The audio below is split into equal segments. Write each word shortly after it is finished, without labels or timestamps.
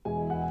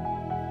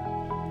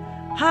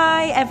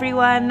Hi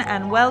everyone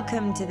and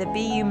welcome to the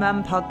Be You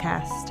Mum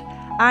podcast.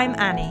 I'm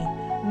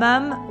Annie,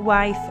 mum,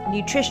 wife,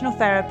 nutritional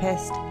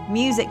therapist,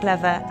 music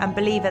lover and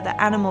believer that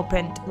animal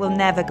print will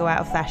never go out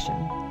of fashion.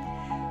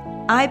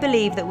 I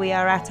believe that we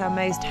are at our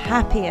most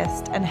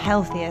happiest and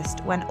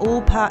healthiest when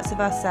all parts of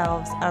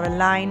ourselves are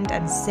aligned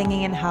and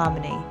singing in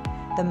harmony,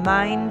 the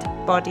mind,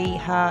 body,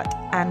 heart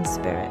and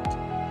spirit.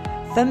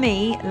 For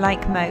me,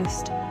 like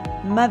most,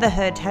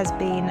 motherhood has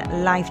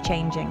been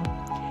life-changing.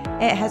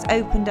 It has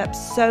opened up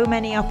so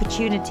many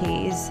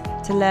opportunities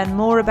to learn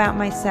more about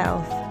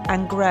myself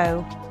and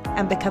grow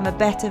and become a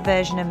better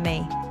version of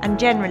me and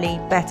generally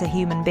better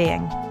human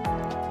being.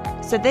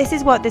 So this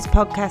is what this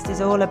podcast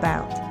is all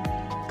about.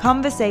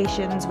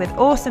 Conversations with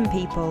awesome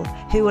people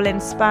who will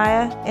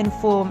inspire,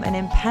 inform and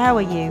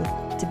empower you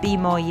to be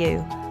more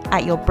you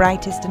at your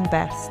brightest and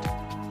best.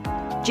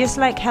 Just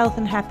like health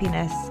and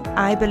happiness,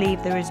 I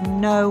believe there is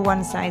no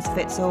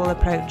one-size-fits-all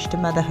approach to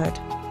motherhood.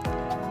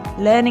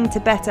 Learning to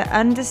better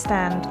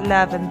understand,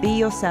 love and be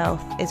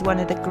yourself is one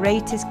of the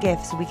greatest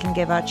gifts we can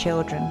give our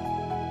children.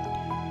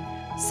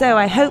 So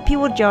I hope you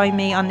will join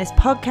me on this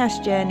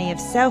podcast journey of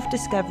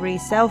self-discovery,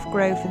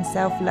 self-growth and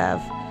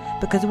self-love,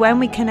 because when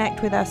we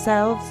connect with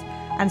ourselves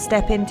and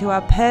step into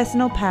our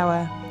personal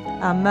power,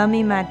 our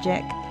mummy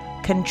magic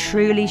can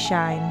truly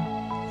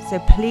shine. So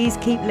please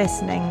keep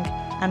listening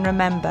and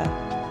remember,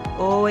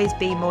 always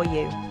be more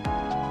you.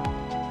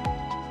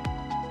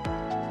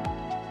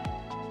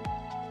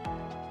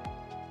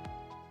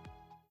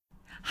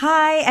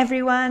 Hi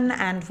everyone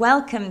and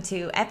welcome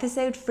to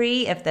episode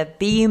 3 of the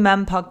Be You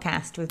Mum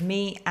podcast with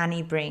me,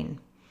 Annie Breen.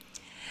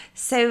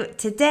 So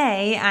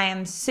today I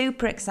am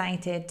super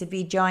excited to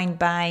be joined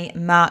by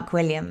Mark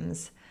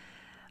Williams.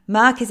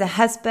 Mark is a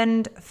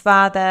husband,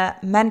 father,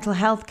 mental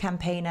health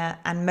campaigner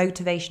and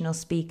motivational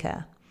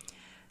speaker.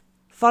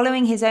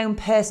 Following his own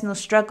personal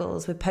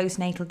struggles with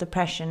postnatal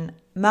depression,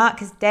 Mark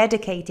has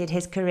dedicated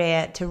his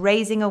career to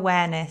raising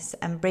awareness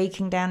and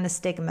breaking down the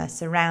stigma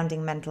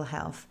surrounding mental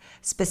health,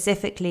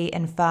 specifically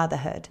in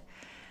fatherhood.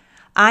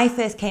 I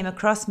first came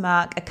across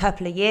Mark a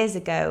couple of years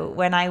ago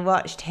when I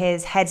watched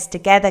his Heads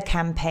Together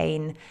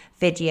campaign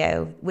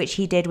video, which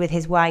he did with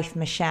his wife,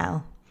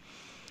 Michelle.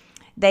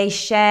 They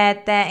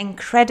shared their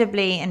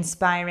incredibly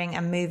inspiring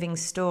and moving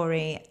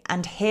story,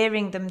 and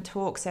hearing them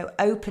talk so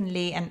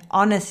openly and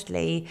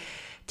honestly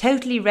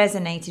totally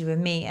resonated with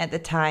me at the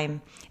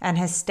time and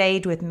has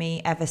stayed with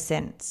me ever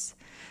since.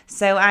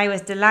 So I was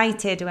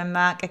delighted when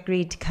Mark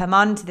agreed to come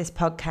on to this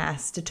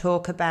podcast to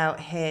talk about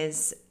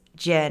his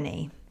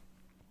journey.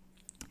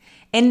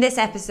 In this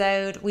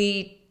episode,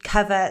 we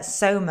cover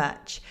so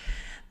much.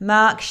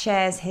 Mark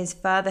shares his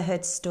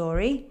fatherhood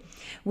story.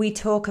 We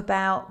talk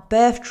about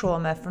birth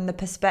trauma from the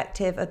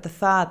perspective of the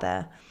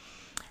father,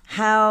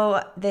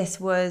 how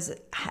this was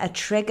a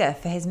trigger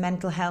for his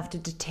mental health to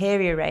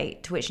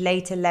deteriorate, which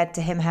later led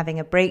to him having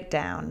a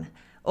breakdown,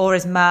 or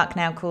as Mark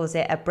now calls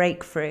it, a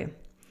breakthrough.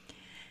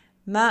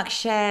 Mark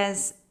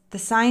shares the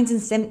signs and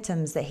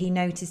symptoms that he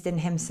noticed in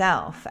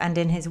himself and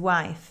in his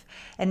wife,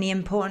 and the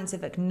importance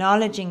of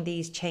acknowledging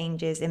these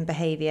changes in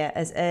behaviour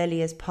as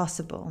early as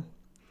possible.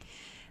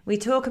 We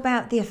talk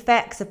about the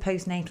effects of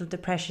postnatal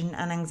depression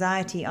and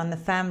anxiety on the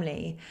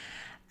family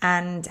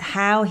and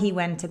how he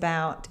went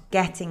about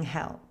getting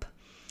help.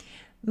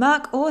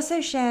 Mark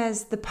also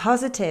shares the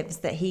positives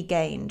that he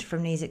gained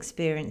from these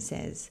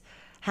experiences,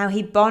 how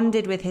he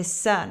bonded with his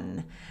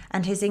son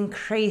and his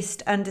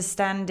increased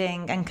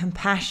understanding and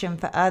compassion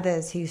for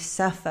others who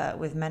suffer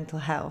with mental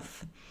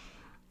health.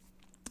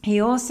 He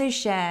also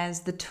shares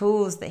the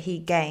tools that he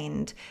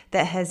gained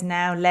that has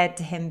now led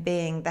to him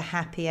being the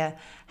happier,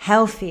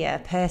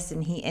 healthier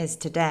person he is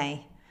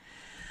today.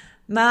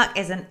 Mark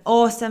is an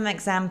awesome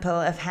example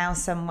of how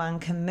someone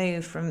can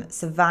move from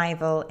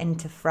survival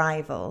into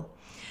thrival.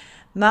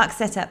 Mark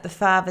set up the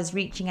Fathers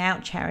Reaching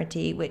Out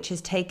charity, which has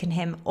taken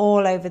him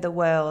all over the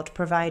world,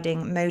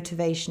 providing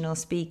motivational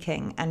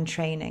speaking and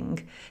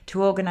training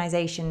to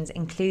organisations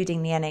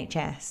including the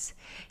NHS.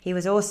 He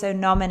was also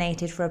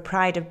nominated for a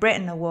Pride of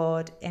Britain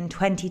Award in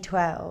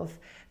 2012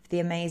 for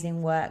the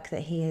amazing work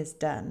that he has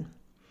done.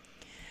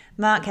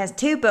 Mark has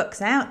 2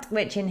 books out,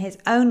 which in his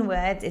own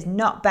words is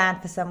not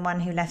bad for someone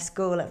who left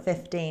school at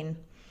 15.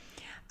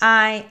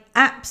 I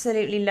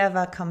absolutely love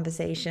our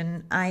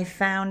conversation. I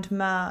found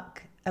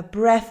Mark a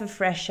breath of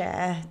fresh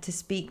air to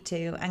speak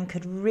to and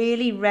could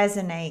really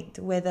resonate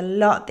with a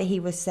lot that he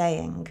was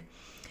saying.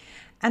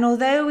 And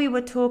although we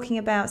were talking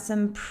about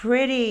some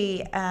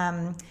pretty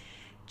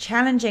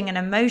challenging and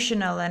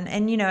emotional and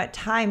at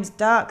times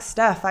dark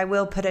stuff, I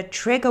will put a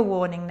trigger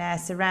warning there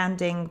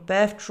surrounding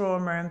birth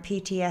trauma and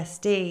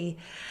PTSD.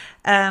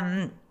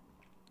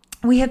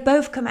 We have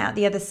both come out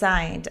the other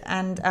side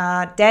and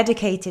are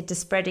dedicated to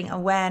spreading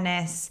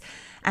awareness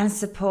and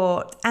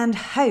support and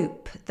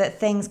hope that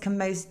things can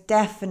most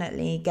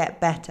definitely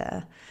get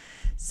better.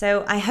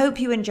 So I hope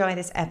you enjoy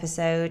this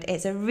episode.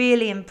 It's a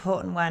really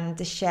important one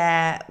to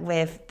share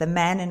with the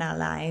men in our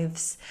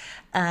lives.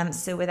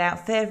 So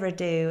without further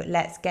ado,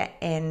 let's get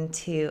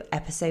into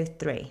episode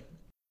 3.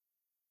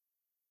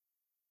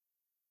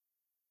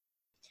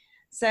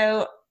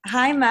 So,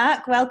 hi,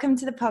 Mark. Welcome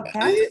to the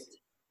podcast.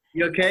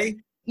 You okay?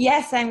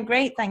 Yes, I'm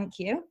great. Thank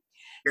you.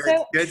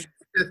 Good.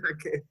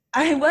 Okay.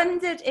 I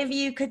wondered if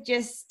you could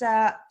just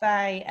start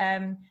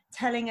by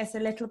telling us a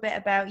little bit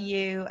about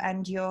you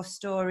and your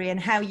story and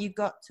how you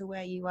got to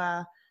where you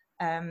are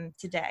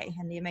today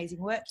and the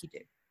amazing work you do.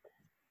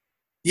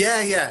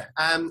 Yeah.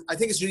 I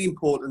think it's really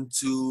important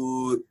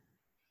to,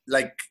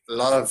 like a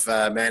lot of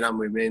men and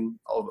women,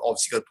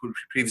 obviously got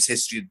previous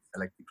history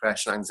like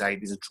depression,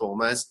 anxieties, and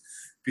traumas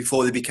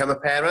before they become a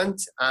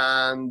parent,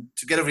 and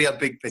to get a real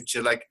big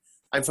picture. Like,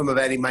 I'm from a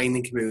very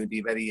mining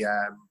community, very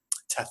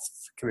tough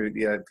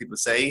community. People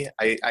say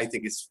I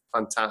think it's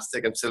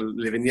fantastic. I'm still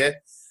living here,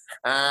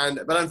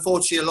 but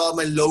unfortunately, a lot of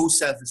my low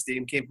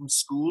self-esteem came from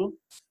school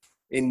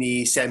in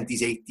the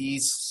 70s,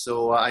 80s.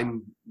 So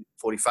I'm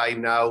 45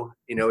 now.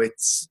 I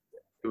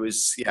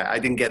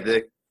didn't get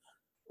the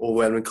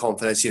overwhelming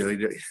confidence,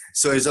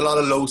 So there's a lot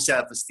of low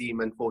self-esteem,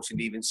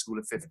 unfortunately, leaving school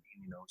at 15,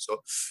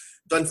 So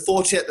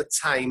unfortunately, at the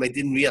time, I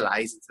didn't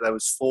realize until I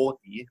was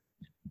 40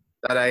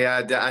 that I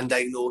had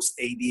undiagnosed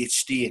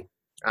ADHD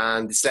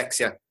and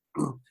dyslexia.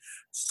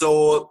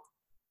 So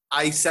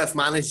I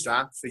self-managed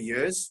that for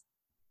years,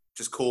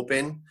 just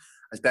coping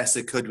as best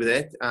I could with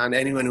it. And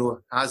anyone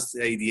who has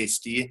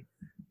ADHD,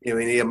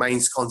 your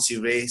mind's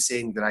constantly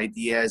racing, your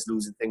ideas,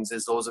 losing things,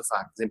 there's loads of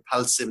factors,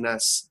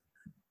 impulsiveness,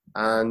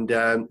 and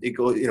it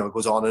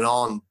goes on and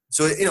on.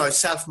 So I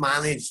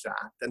self-managed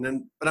that,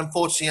 but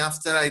unfortunately,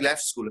 after I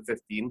left school at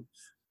 15,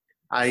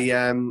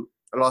 a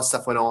lot of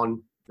stuff went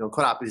on. I'm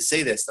quite happy to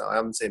say this now. I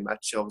haven't said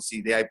much.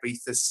 Obviously, the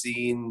Ibiza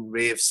scene,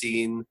 rave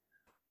scene,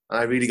 and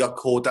I really got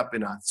caught up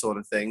in that sort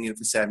of thing,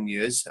 for 7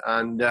 years.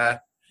 And I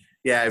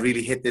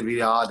really hit it really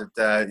hard.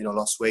 At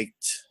lost weight.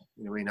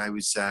 I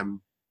was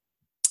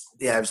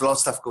there was a lot of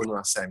stuff going on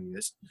last 7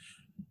 years.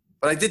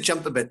 But I did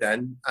jump a bit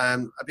then.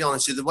 I'll be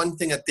honest with you, the one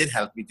thing that did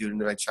help me during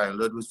my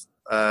childhood was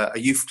a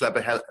youth club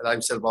that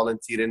I'm still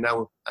volunteering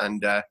now.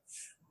 And a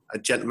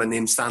gentleman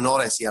named Stan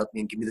Norris, he helped me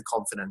and gave me the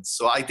confidence.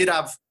 So I did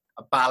have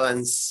a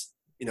balance.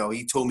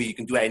 He told me you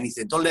can do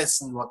anything. Don't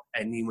listen to what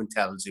anyone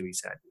tells you, he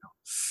said.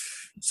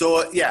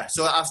 So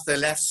after I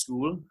left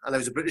school, and I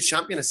was a British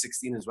champion at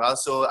 16 as well,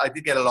 so I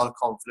did get a lot of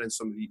confidence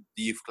from the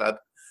youth club.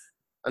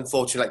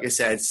 Unfortunately, like I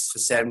said, for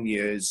 7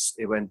 years,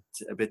 it went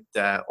a bit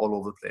all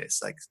over the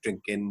place, like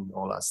drinking,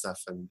 all that stuff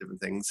and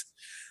different things.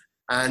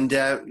 And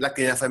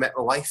luckily enough, I met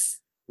my wife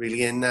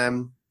really in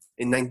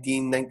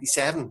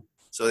 1997.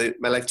 So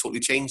my life totally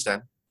changed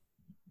then.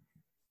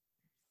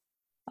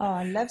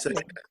 Oh, lovely.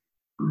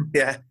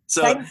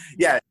 So,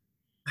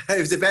 it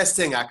was the best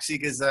thing actually,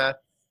 because I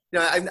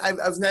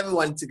was never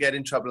one to get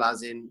in trouble,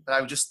 but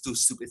I would just do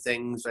stupid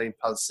things, very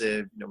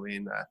impulsive,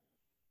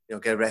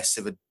 get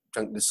arrested for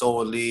drunk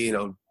disorderly,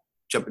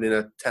 jumping in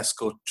a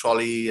Tesco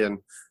trolley and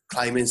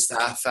climbing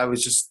stuff. I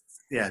was just,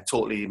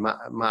 totally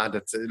mad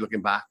at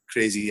looking back,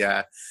 crazy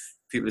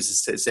people to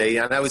say.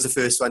 And I was the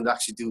first one to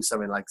actually do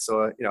something like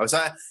so.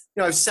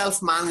 I've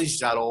self-managed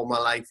that all my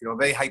life.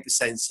 Very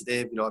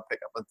hypersensitive. I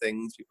pick up on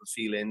things, people's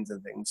feelings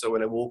and things. So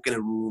when I walk in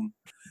a room,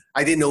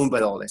 I didn't know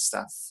about all this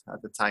stuff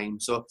at the time.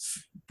 So,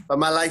 but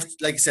my life,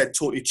 like I said,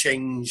 totally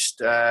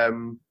changed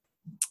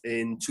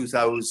in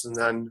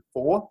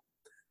 2004.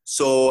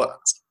 So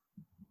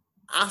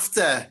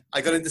after I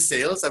got into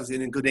sales, I was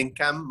earning good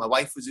income. My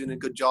wife was doing a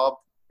good job,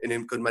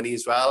 earning good money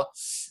as well.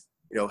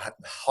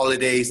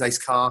 Holidays, nice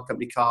car,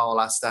 company car, all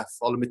that stuff,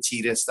 all the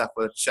material stuff,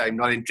 which I'm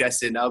not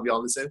interested in now, to be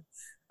honest with you.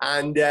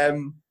 And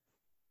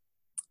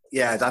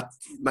that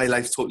my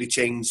life totally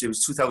changed. It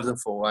was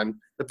 2004, and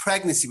the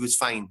pregnancy was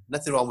fine.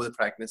 Nothing wrong with the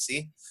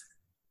pregnancy.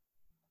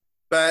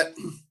 But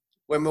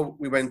when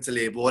we went to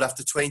labour,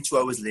 after 22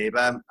 hours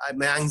labour,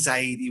 my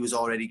anxiety was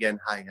already getting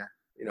higher.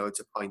 To a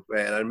point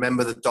where I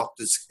remember the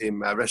doctors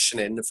came rushing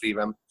in the free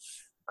room,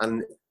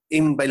 and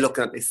even by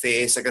looking at their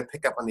face, I could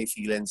pick up on their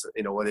feelings,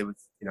 what they would,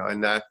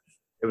 and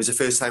it was the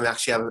first time I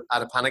actually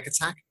had a panic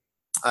attack.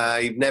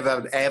 I've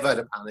never ever had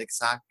a panic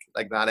attack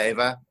like that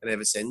ever, and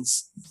ever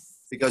since,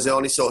 because I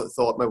only sort of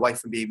thought my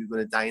wife and baby were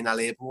going to die in our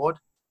labour ward.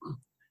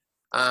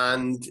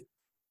 And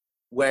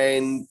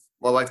when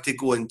my wife did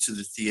go into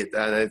the theatre,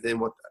 and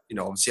then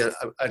obviously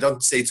I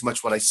don't say too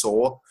much what I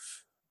saw.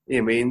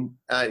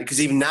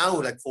 Because even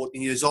now, like 14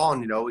 years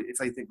on,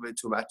 if I think about it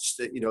too much,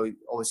 that,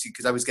 obviously,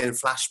 because I was getting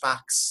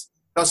flashbacks.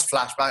 Not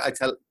flashback,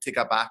 take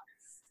that back.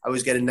 I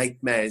was getting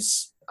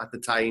nightmares at the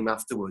time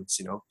afterwards,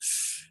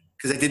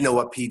 because I didn't know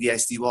what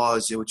PTSD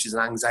was, which is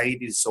an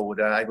anxiety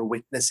disorder, either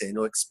witnessing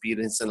or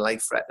experiencing a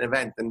life-threatening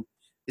event. And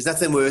there's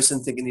nothing worse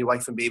than thinking your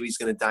wife and baby is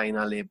going to die in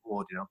our labour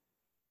ward,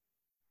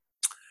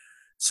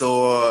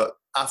 So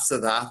after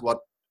that, what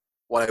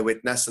I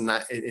witnessed and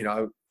that,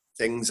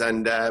 things,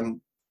 and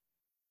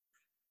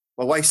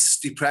my wife's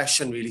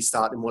depression really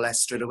started more or less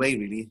straight away,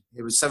 really.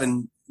 It was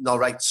something not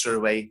right straight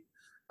away.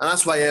 And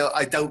that's why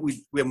I doubt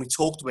when we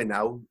talked about it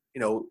now,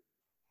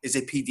 is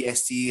it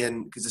PTSD?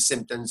 And because the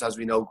symptoms, as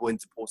we know, go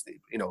into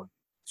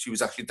she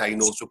was actually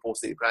diagnosed with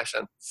postnatal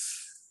depression.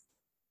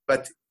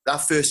 But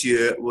that first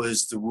year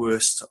was the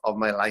worst of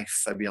my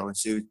life, I'll be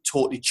honest with you. It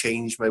totally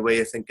changed my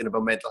way of thinking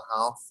about mental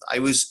health. I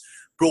was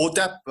brought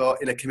up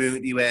in a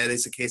community where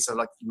it's a case of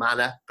like, man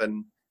up,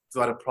 and if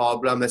you had a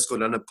problem, let's go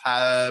down a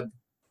pub.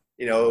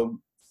 You know,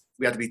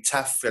 we had to be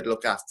tough. We had to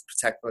look after,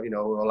 protect, you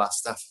know, all that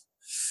stuff.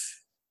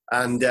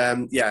 And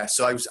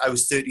so I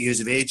was 30 years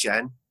of age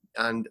then,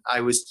 and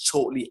I was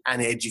totally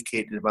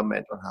uneducated about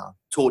mental health,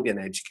 totally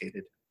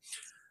uneducated.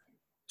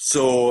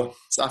 So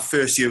that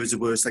first year was the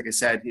worst. Like I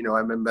said, you know, I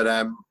remember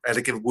I had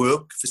to give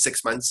work for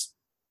 6 months,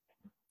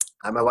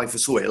 and my wife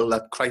was so ill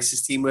that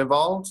crisis team were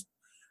involved.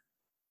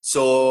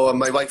 So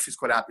my wife is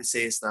quite happy to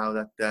say us now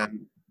that,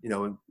 you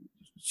know,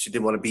 she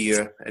didn't want to be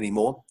here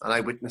anymore. And I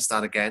witnessed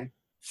that again,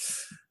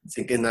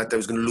 thinking that I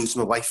was going to lose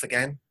my wife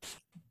again.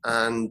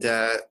 And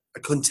I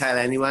couldn't tell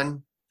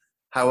anyone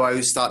how I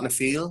was starting to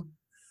feel.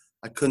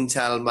 I couldn't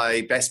tell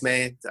my best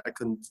mate.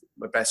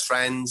 My best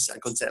friends. I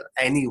couldn't tell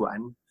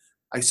anyone.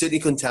 I certainly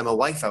couldn't tell my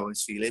wife how I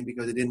was feeling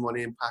because I didn't want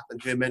to impact on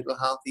her mental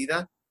health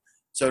either.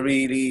 So I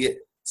really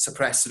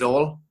suppressed it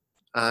all.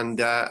 And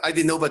I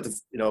didn't know about the,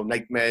 you know,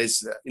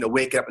 nightmares, you know,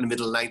 waking up in the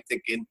middle of the night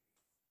thinking,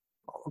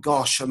 oh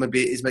gosh, I'm a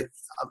bit, is my,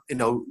 you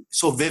know,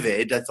 so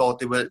vivid. I thought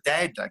they were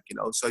dead, like, you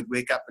know, so I'd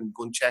wake up and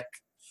go and check.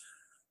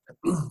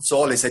 So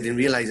all this, I didn't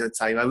realize at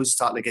the time, I was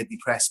starting to get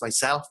depressed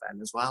myself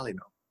then as well, you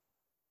know,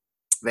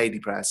 very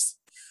depressed.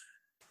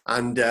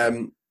 And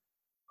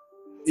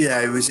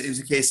it was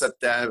a case that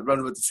around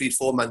about the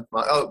 3-4 month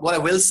mark. Oh, what I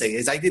will say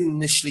is I didn't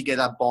initially get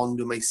that bond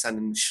with my son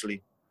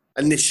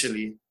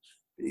initially,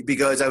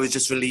 because I was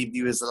just relieved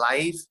he was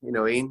alive, you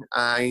know what I mean?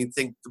 I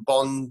think the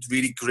bond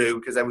really grew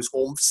because I was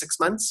home for 6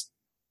 months.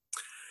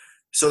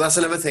 So that's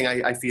another thing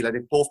I feel like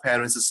if both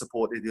parents are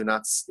supported in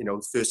that, you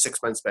know, first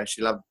 6 months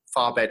especially, you'll have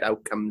far better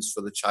outcomes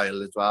for the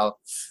child as well.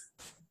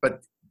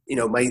 But, you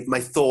know, my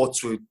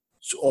thoughts were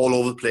all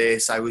over the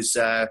place. I was,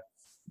 around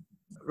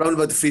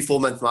about the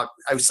 3-4 month mark,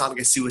 I was starting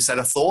to get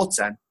suicidal thoughts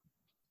then.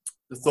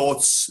 The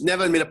thoughts,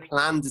 never made a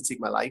plan to take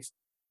my life.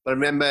 But I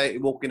remember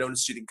walking down the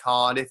street in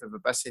Cardiff, if a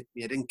bus hit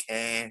me, I didn't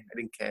care,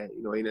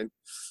 you know, and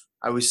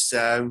I was,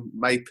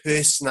 my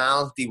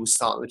personality was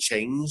starting to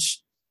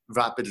change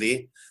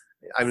rapidly.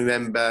 I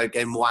remember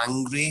getting more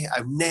angry.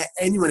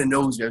 Anyone who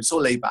knows me, I'm so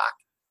laid back.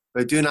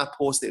 But doing that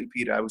post Little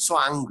Peter, I was so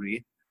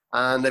angry.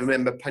 And I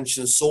remember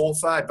punching the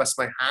sofa, I bust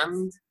my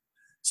hand.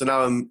 So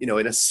now I'm, you know,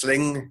 in a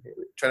sling,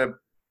 trying to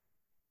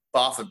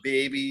bath a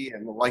baby,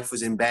 and my wife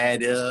was in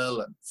bed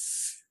ill. And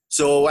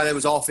so when I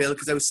was off ill,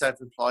 because I was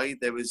self-employed,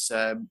 there was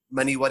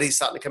money worries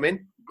starting to come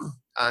in.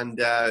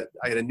 And I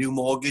had a new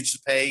mortgage to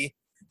pay.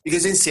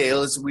 Because in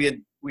sales, we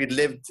had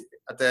lived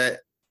at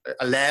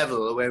a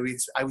level where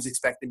I was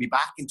expecting to be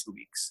back in 2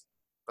 weeks.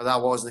 But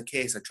that wasn't the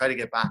case. I tried to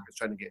get back.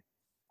 And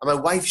my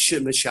wife,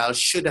 Michelle,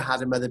 should have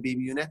had a mother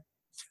baby unit.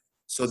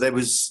 So there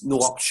was no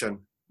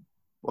option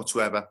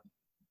whatsoever,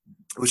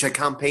 which I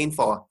campaigned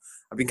for.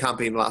 I've been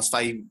campaigning the last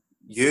 5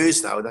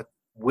 years now that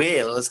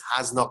Wales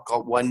has not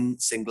got one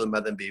single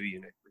mother and baby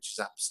unit, which is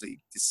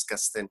absolutely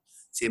disgusting,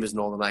 same as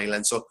Northern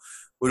Ireland. So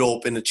we're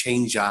hoping to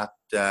change that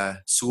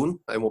soon.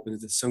 I'm hoping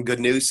to some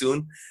good news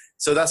soon.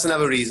 So that's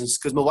another reason,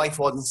 because my wife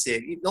wasn't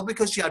safe. Not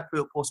because she had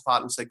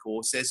postpartum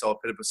psychosis or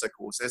pivotal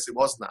psychosis, it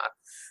wasn't that.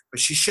 But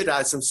she should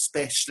have some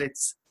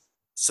specialist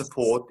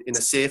support in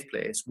a safe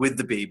place with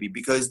the baby,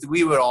 because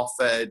we were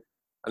offered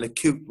an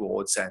acute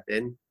ward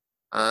setting.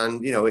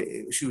 And, you know,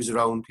 she was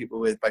around people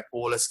with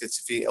bipolar,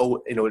 schizophrenia,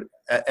 you know,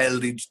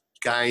 elderly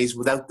guys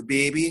without the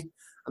baby.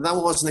 And that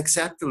wasn't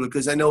acceptable,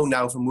 because I know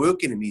now from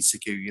working in these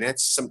secure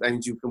units,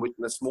 sometimes you can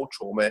witness more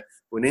trauma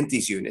going into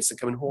these units and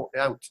coming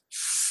out.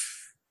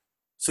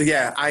 So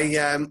yeah,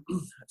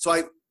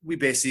 we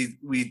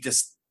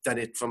just done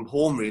it from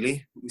home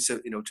really. We said,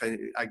 you know,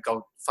 I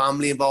got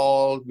family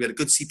involved. We had a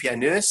good CPN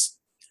nurse,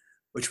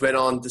 which went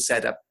on to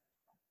set up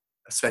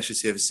a special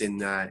service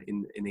in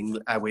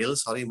England,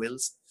 Wales,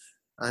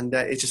 and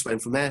it just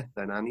went from there.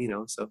 Then, Annie, you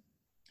know, so.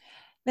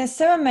 They're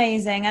so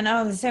amazing, and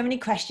there's so many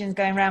questions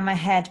going around my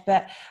head.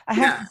 But I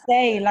have to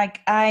say,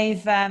 like,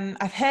 I've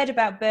heard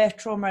about birth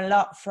trauma a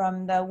lot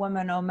from the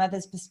woman or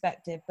mother's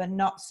perspective, but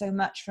not so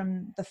much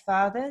from the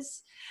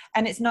fathers.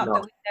 And it's not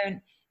that we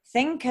don't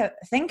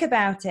think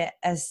about it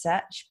as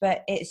such,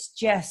 but it's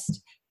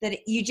just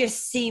that you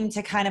just seem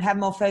to kind of have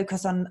more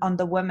focus on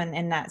the woman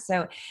in that.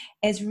 So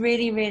it's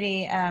really,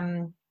 really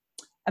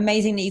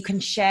amazing that you can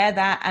share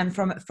that, and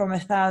from a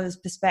father's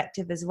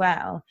perspective as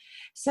well.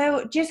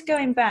 So just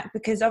going back,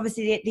 because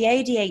obviously the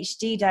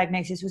ADHD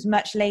diagnosis was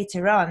much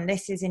later on.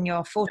 This is in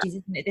your 40s,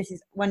 isn't it? This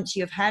is once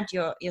you've had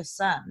your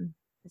son.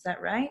 Is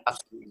that right?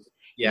 Absolutely.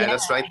 Yeah,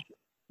 that's right.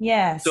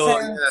 Yeah.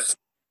 So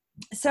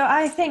So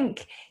I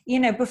think,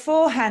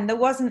 beforehand, there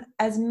wasn't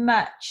as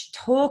much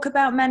talk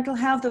about mental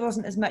health. There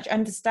wasn't as much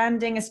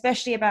understanding,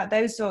 especially about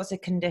those sorts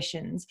of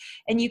conditions.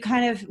 And you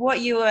kind of,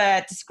 what you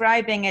were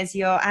describing as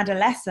your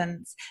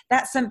adolescence,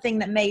 that's something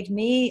that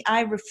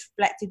I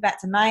reflected back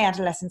to my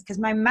adolescence, because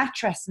my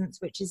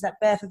matrescence, which is that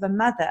birth of a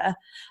mother,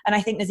 and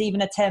I think there's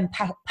even a term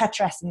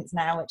patrescence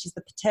now, which is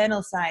the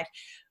paternal side,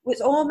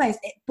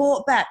 it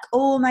brought back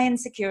all my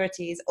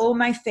insecurities, all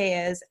my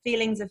fears,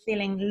 feelings of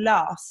feeling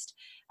lost,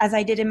 as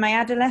I did in my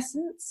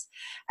adolescence.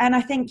 And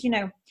I think,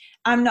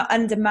 I'm not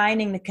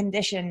undermining the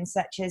conditions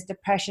such as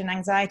depression,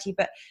 anxiety,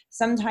 but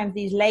sometimes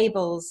these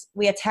labels,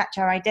 we attach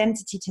our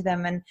identity to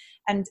them,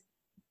 and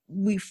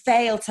we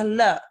fail to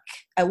look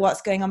at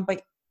what's going on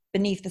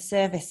beneath the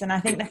surface. And I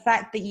think the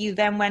fact that you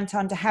then went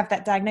on to have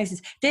that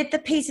diagnosis, did the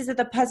pieces of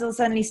the puzzle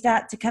suddenly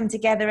start to come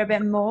together a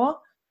bit more?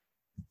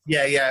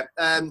 Yeah.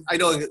 I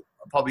know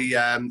probably,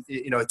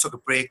 it took a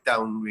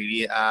breakdown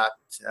really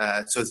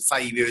so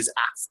 5 years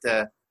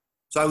after.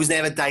 So I was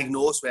never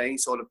diagnosed with any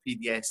sort of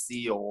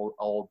PTSD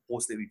or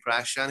postnatal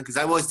depression, because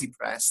I was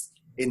depressed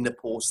in the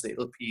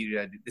postnatal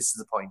period. This is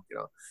the point,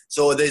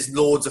 So there's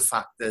loads of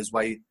factors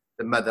why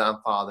the mother and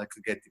father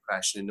could get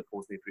depression in the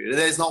postnatal period. And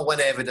there's not one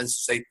evidence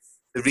to say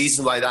the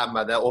reason why that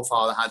mother or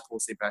father had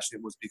postnatal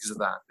depression was because of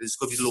that. There's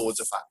could be loads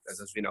of factors,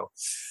 as we know.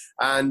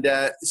 And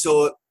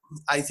so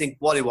I think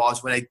what it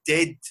was when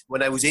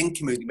I was in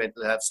community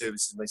mental health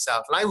services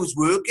myself, and I was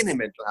working in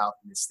mental health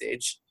in this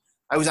stage.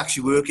 I was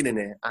actually working in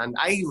it, and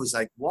I was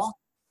like, "What?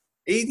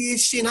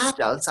 ADHD in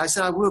adults?" I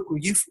said, "I work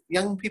with youth,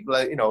 young people.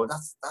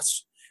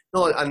 That's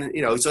no."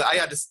 And so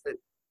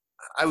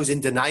I was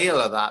in denial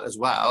of that as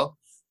well.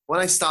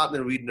 When I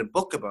started reading a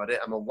book about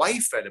it, and my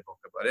wife read a book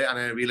about it, and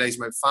I realized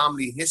my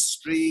family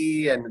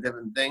history and the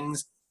different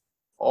things.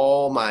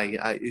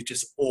 It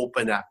just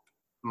opened up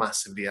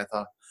massively. I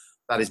thought,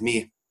 that is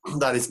me.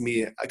 That is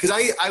me. Because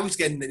I was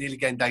nearly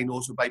getting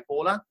diagnosed with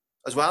bipolar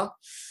as well,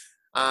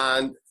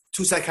 and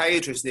 2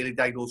 psychiatrists nearly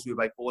diagnosed me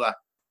with bipolar.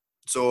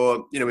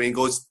 So, it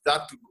goes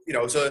that,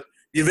 so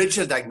the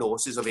original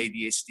diagnosis of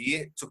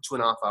ADHD took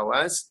 2.5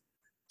 hours.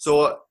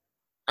 So,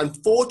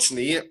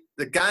 unfortunately,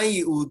 the guy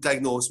who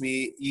diagnosed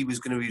me, he was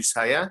going to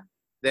retire.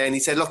 Then he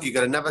said, look, you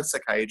got another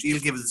psychiatrist. He'll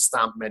give us a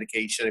stamp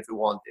medication if you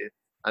want it.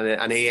 And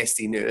an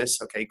ASD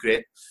nurse. Okay,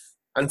 great.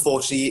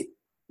 Unfortunately,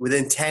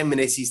 within 10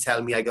 minutes, he's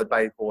telling me I got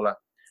bipolar.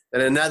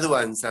 Then another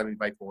one's telling me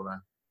bipolar.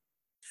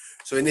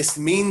 So in this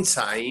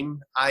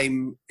meantime,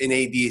 I'm in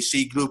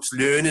ADHD groups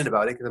learning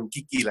about it because I'm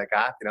geeky like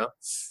that,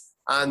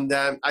 And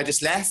I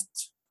just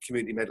left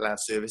community mental health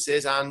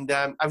services, and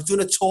I was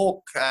doing a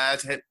talk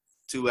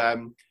to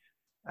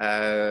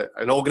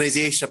an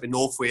organisation up in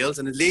North Wales,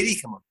 and a lady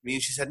came up to me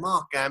and she said,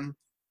 "Mark,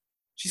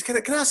 she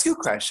said, can I ask you a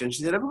question?"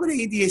 She said, "Have you got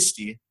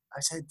ADHD?" I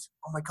said,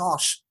 "Oh my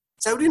gosh."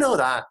 So how do you know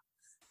that?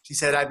 She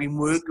said, "I've been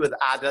working with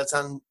adults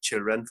and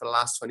children for the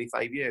last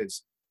 25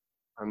 years.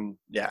 And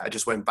yeah, I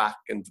just went back,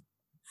 and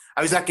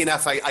I was lucky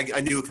enough,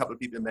 I knew a couple of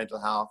people in mental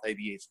health,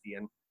 ADHD,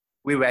 and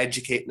we were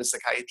educating a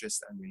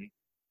psychiatrist then, really.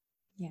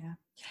 Yeah.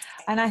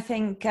 And I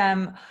think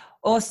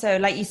also,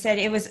 like you said,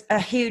 it was a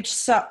huge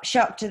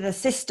shock to the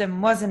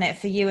system, wasn't it,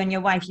 for you and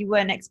your wife? You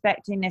weren't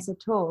expecting this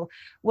at all.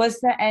 Was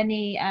there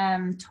any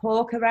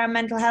talk around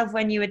mental health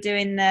when you were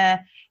doing the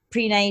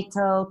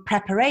prenatal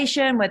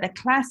preparation? Were there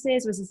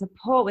classes? Was there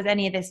support? Was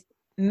any of this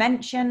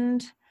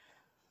mentioned?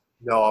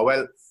 No,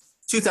 well,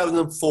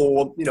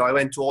 2004, I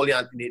went to all the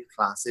antenatal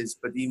classes,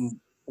 but even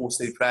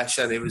postnatal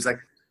depression, it was like,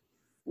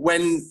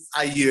 when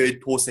I heard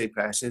postnatal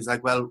depression, it was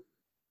like, well,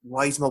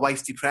 why is my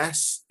wife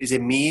depressed? Is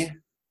it me?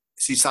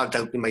 So you start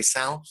doubting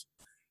myself.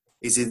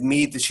 Is it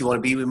me? Does she want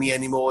to be with me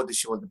anymore? Does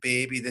she want the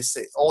baby?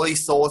 All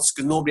these thoughts,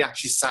 because nobody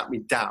actually sat me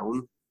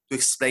down to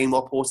explain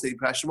what postnatal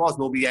depression was.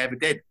 Nobody ever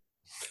did.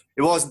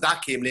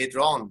 That came later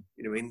on,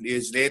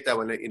 years later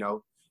when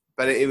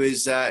but it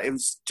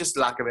was just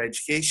lack of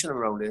education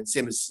around it.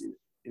 Same as,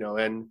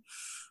 and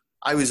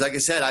I was, like I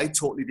said, I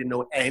totally didn't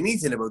know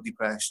anything about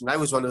depression. I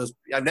was one of those,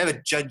 I've never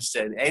judged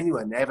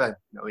anyone, ever,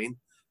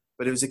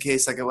 but it was a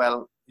case like,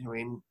 well,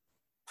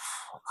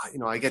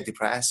 I get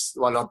depressed,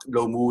 well, not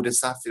low mood and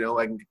stuff,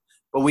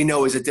 but we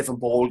know it's a different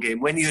ball game.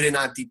 When you're in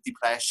that deep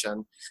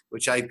depression,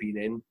 which I've been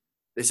in,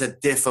 it's a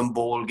different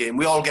ball game.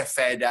 We all get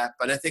fed up.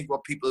 And I think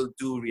what people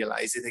do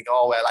realize, they think,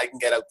 oh, well, I can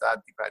get out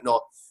that depression.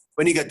 No,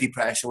 when you get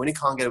depression, when you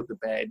can't get out of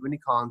bed, when you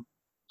can't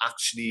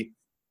actually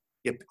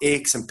get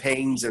aches and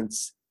pains and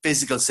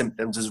physical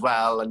symptoms as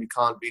well, and you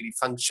can't really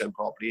function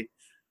properly,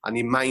 and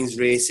your mind's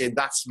racing,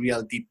 that's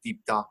real deep,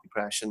 dark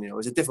depression.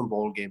 It's a different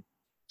ball game.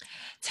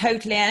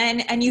 Totally.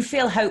 And you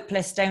feel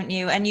hopeless, don't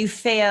you? And you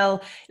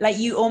feel like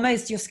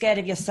you're scared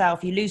of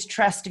yourself. You lose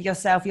trust of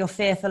yourself. You're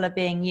fearful of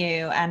being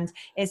you. And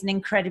it's an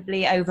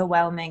incredibly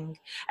overwhelming.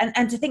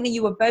 And to think that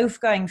you were both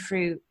going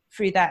through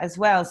that as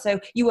well. So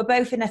you were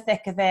both in the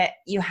thick of it.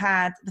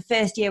 The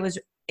first year was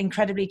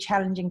incredibly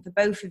challenging for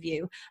both of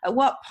you. At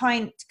what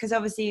point, because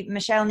obviously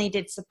Michelle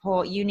needed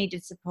support, you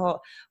needed support,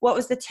 what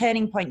was the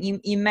turning point?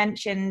 You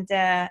mentioned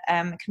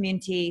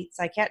community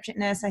psychiatric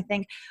nurse, I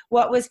think.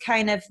 What was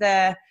kind of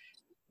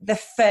the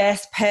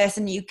first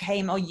person you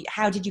came, or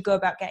how did you go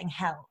about getting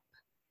help?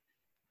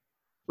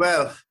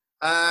 Well,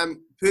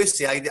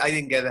 personally, I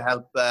didn't get the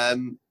help. I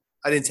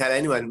didn't tell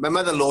anyone. My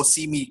mother-in-law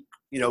see me,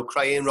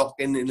 crying,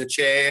 rocking in the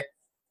chair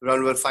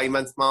around about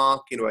 5-month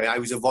mark. I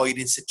was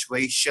avoiding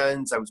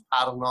situations. I was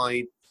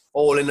paranoid,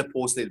 all in the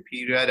postnatal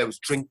period. I was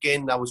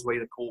drinking. That was a way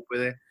to cope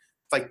with it.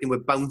 Fighting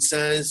with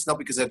bouncers, not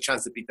because I had a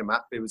chance to beat them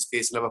up. It was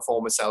facing another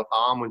form of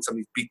self-harm when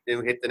somebody's beating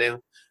them, hitting them.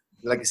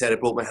 Like I said, I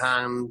broke my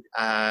hand.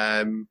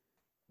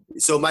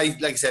 So my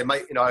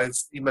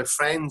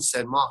friends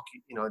said, Mark,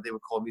 they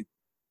would call me.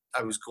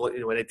 I was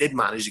going, when I did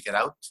manage to get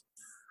out,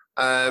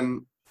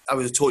 I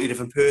was a totally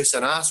different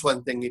person. That's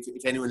one thing.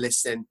 If anyone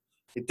listening,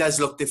 it does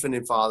look different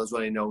in fathers.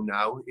 What I know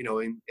now,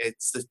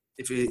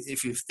 if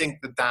you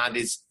think that dad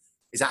is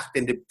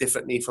acting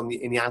differently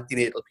in the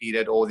antenatal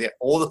period or the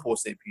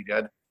postnatal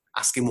period,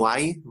 ask him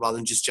why rather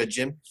than just judge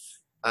him.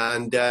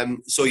 And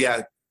so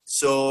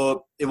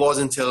it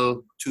wasn't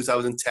until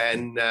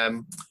 2010.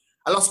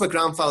 I lost my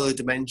grandfather to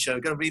dementia. I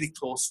got a really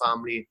close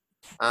family,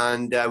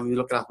 and we were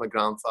looking after my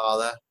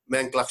grandfather. My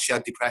uncle actually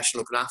had depression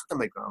looking after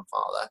my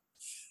grandfather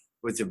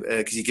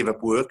because he gave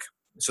up work.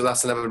 So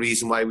that's another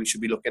reason why we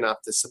should be looking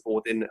after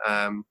supporting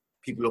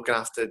people looking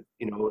after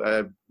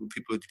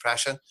people with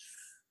depression.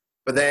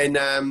 But then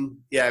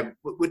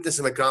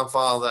witnessing my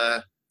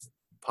grandfather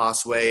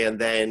pass away, and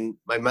then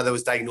my mother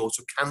was diagnosed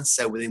with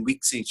cancer within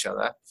weeks of each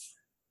other.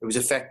 It was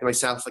affecting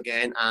myself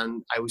again,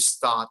 and I was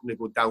starting to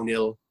go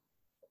downhill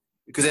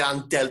because I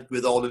hadn't dealt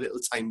with all the little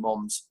time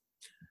bombs.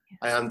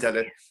 I hadn't dealt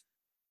it.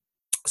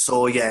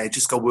 So it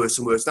just got worse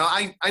and worse. Now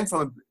I'm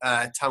from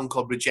a town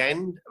called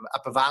Bridgend,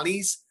 Upper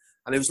Valleys,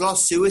 and there was a lot of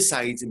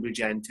suicides in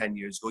Bridgend 10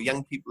 years ago.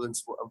 Young people,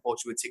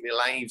 unfortunately, were taking their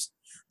lives.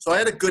 So I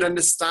had a good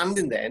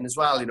understanding then as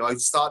well. I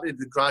started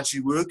to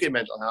gradually work in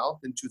mental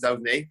health in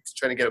 2008,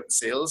 trying to get up the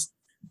sales.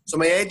 So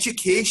my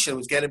education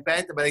was getting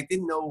better, but I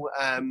didn't know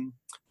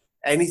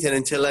anything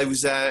until I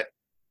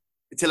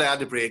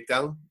had a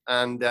breakdown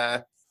and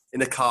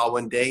in a car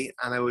one day,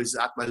 and I was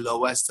at my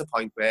lowest, to the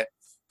point where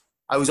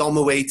I was on my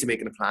way to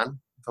making a plan,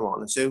 if I'm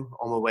honest with you,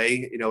 on my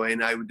way,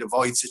 and I would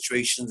avoid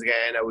situations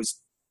again. I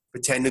was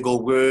pretend to go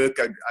work.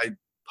 I'd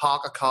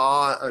park a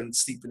car and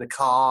sleep in the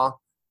car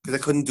because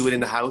I couldn't do it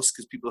in the house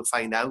because people would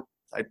find out.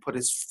 I'd put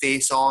his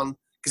face on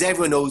because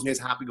everyone knows me as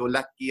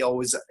happy-go-lucky,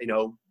 always,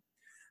 and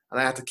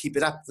I had to keep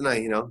it up, didn't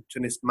I, to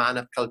this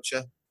man-up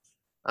culture.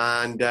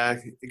 And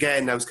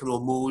again, I was coming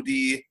all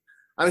moody.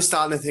 I was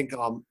starting to think,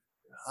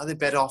 are they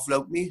better off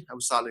without me? I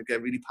was starting to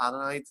get really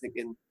paranoid,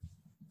 thinking,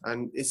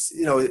 and it's,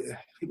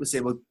 people say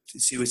about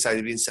suicide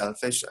is being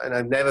selfish, and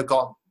I've never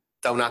got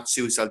down that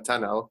suicide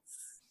tunnel.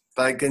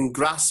 But I can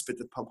grasp it.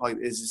 The point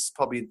is, it's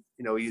probably,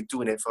 you're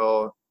doing it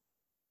for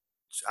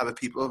other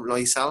people, not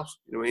yourself.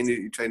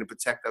 You're trying to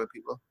protect other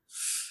people.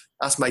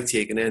 That's my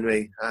take on it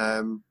anyway.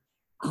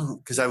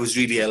 Because I was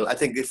really ill. I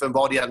think if my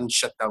body hadn't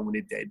shut down when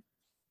it did,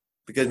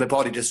 because my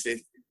body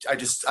I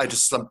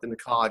just slumped in the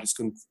car. I just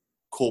couldn't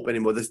cope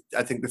anymore.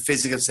 I think the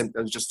physical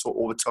symptoms just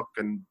overtook,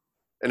 and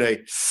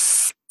anyway,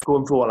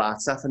 going through all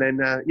that stuff. And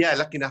then,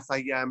 lucky enough,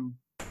 I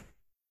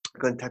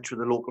got in touch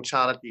with a local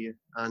charity,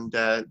 and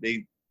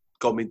they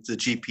got me to the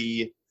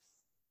GP,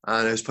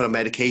 and I was put on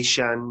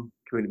medication,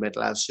 community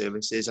mental health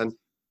services, and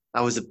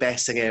that was the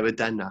best thing I ever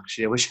done.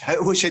 Actually, I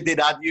wish I did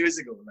that years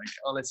ago. Like,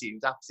 honestly, it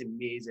was absolutely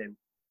amazing.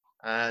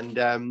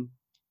 And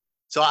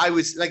so I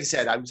was, like I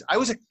said,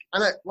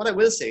 what I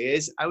will say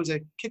is I was a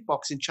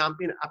kickboxing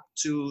champion up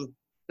to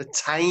the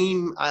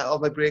time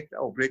of my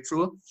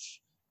breakthrough.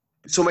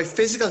 So my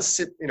physical,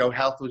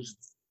 health was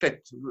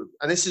fit,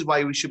 and this is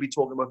why we should be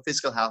talking about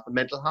physical health and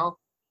mental health,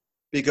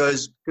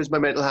 because my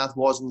mental health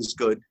wasn't as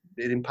good.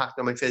 It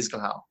impacted on my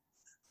physical health.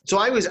 So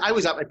I was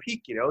at my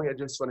peak, I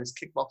just won this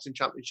kickboxing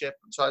championship.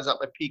 So I was at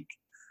my peak.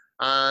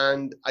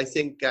 And I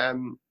think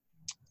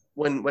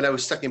when I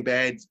was stuck in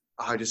bed,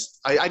 I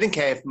didn't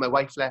care if my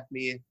wife left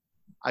me.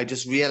 I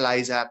just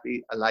realized I had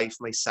a life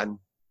for my son.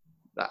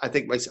 I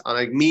think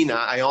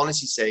I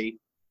honestly say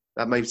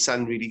that my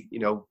son really,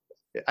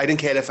 I didn't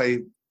care if I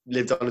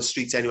lived on the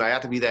streets anyway. I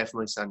had to be there for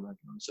my son.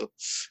 So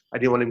I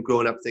didn't want him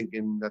growing up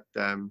thinking that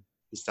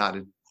he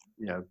started,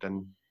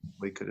 done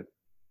what he could have.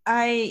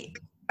 I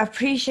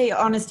appreciate your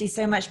honesty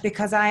so much,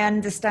 because I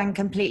understand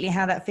completely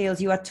how that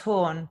feels. You are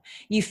torn.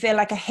 You feel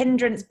like a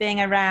hindrance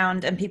being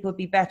around, and people would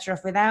be better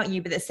off without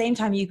you. But at the same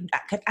time, you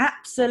could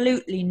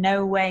absolutely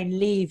no way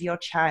leave your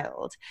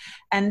child.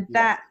 And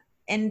that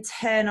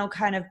internal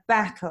kind of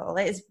battle,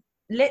 it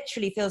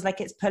literally feels like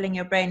it's pulling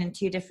your brain in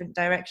two different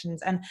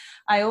directions. And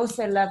I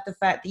also love the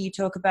fact that you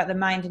talk about the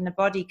mind and the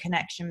body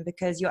connection,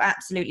 because you're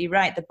absolutely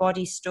right. The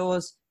body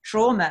stores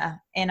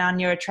trauma in our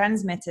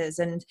neurotransmitters,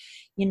 and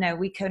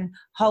we can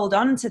hold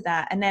on to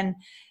that, and then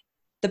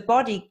the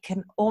body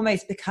can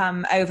almost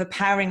become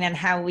overpowering in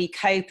how we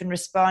cope and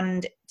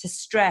respond to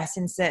stress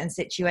in certain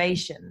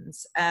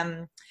situations.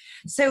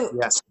 So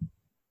yes.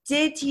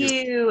 Did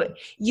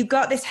you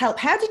got this help?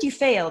 How did you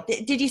feel?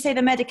 Did you say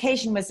the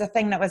medication was the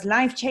thing that was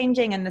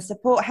life-changing, and the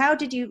support? How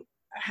did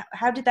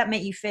that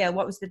make you feel?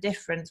 What was the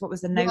difference? What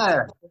was the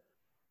note?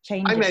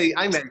 change it?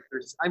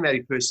 I'm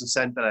very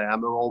person-centered.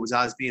 I'm always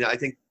has been. I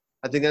think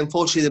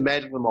unfortunately the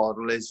medical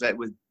model is that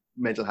with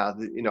mental health,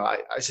 I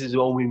this is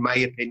only my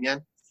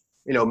opinion.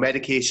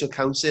 Medication,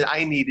 counselling.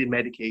 I needed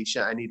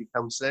medication. I needed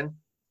counselling,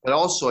 but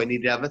also I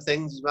needed other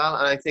things as well.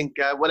 And I think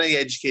when I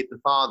educate the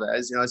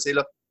fathers, I say,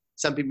 look,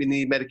 some people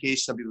need medication,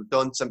 some people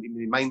don't. Some people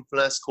need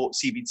mindfulness,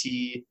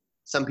 CBT.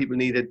 Some people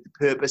need a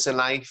purpose in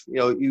life.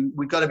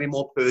 We've got to be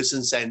more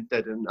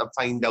person-centered and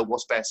find out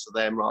what's best for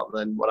them rather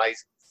than what I.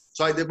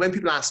 So when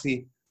people ask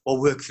me what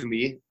worked for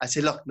me, I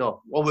say, look,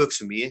 no, what works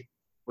for me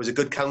was a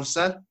good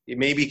counsellor. It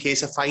may be a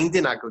case of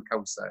finding a good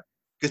counsellor.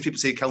 Because people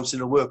say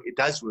counselling will work, it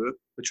does work,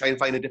 but try and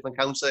find a different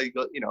counsellor.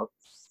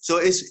 So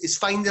it's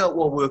finding out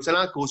what works, and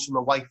that goes for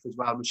my wife as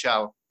well,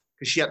 Michelle,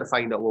 because she had to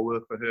find out what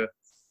worked for her.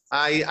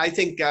 I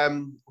think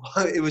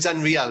it was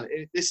unreal.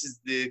 This is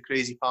the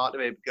crazy part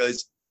of it,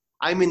 because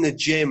I'm in the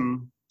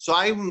gym, so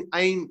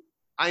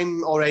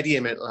I'm already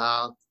in mental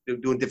health,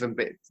 doing different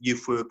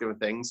youth work, different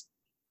things,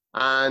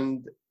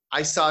 and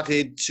I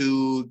started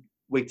to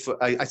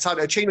I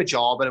changed my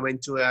job, and I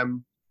went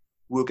to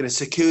work in a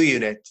secure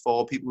unit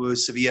for people with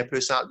severe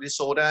personality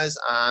disorders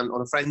and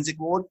on a forensic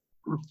ward.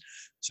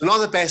 So not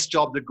the best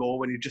job to go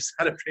when you just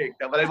had a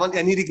breakdown, but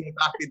I need to get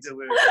back into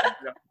work.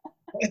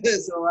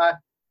 So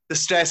the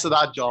stress of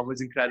that job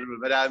was incredible.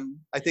 But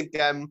I think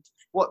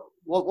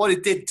what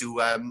it did do,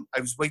 I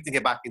was waiting to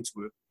get back into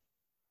work.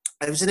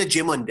 I was in a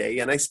gym one day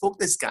and I spoke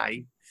to this guy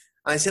and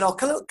I said, "Oh,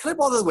 can I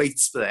borrow the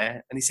weights for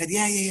there?" And he said,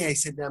 "Yeah." He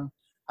said,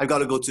 "I've got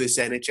to go to this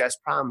NHS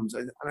Prams."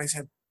 And I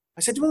said,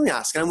 "Do you want me to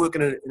ask?" And I'm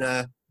working in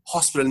a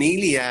hospital in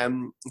Ely,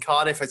 in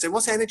Cardiff. I said,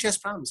 "What's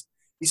NHS Prams?"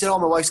 He said, "Oh,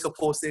 my wife's got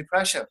post-natal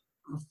depression."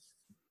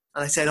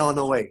 And I said, "Oh,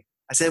 no way."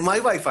 I said, "My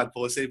wife had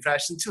post-natal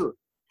depression too."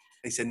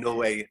 He said, "No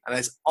way." And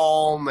I said,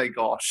 "Oh my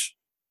gosh."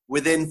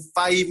 Within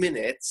 5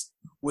 minutes,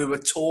 we were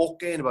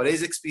talking about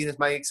his experience,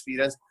 my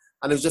experience.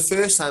 And it was the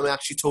first time I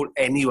actually told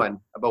anyone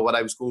about what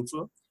I was going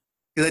through.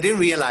 Because I didn't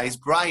realize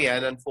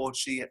Brian,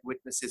 unfortunately,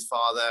 witnessed his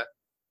father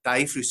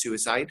die through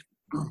suicide.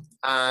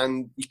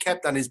 And he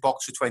kept on his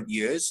box for 20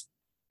 years.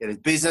 He had his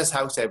business,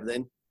 house,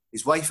 everything.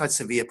 His wife had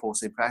severe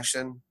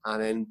post-depression.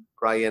 And then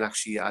Brian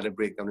actually had a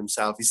breakdown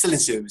himself. He's still in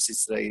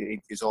services today,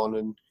 8 years on,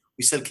 and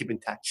we still keep in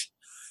touch.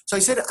 So I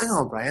said, "Hang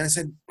on, Brian." I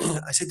said,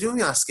 "Do you want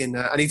me asking?"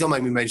 And he don't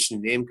mind me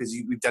mentioning his name because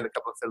we've done a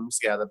couple of films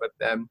together. But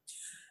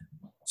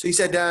so he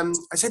said,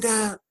 I said,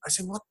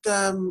 "What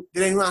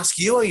did anyone ask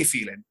you how you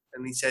feeling?"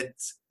 And he said,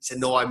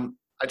 "No,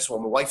 I just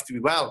want my wife to be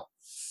well."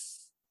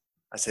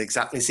 I said,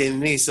 "Exactly the same to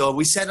me." So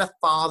we said a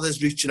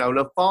Fathers Reaching Out.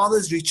 Now,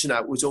 Fathers Reaching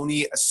Out was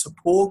only a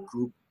support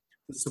group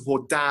to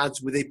support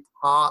dads with their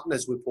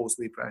partners with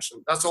postnatal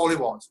depression. That's all it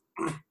was.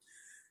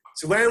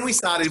 So when we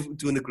started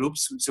doing the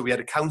groups, so we had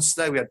a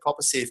counsellor, we had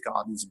proper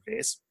safeguardings in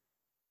place,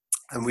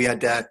 and we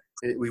had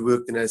we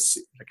worked in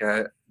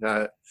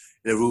a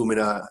room in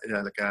a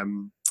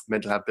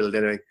mental health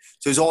building. Anyway.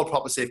 So it was all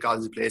proper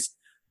safeguardings in place.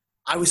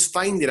 I was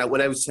finding out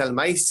when I was telling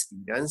my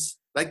experience,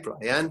 like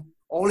Brian,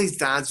 all these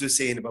dads were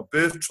saying about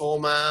birth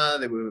trauma,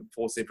 they were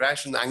postnatal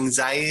depression,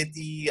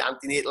 anxiety,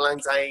 antenatal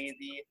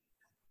anxiety,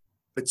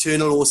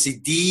 paternal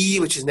OCD,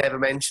 which is never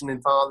mentioned in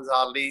fathers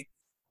hardly.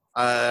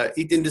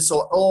 Eating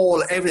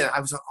disorder, everything. I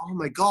was like, oh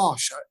my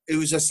gosh, it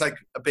was just like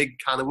a big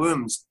can of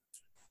worms.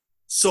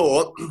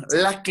 So,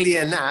 luckily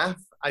enough,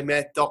 I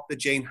met Dr.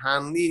 Jane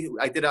Hanley.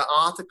 I did an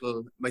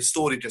article. My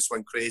story just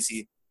went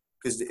crazy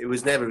because it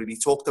was never really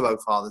talked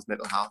about fathers'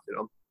 mental health,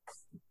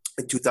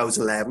 in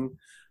 2011.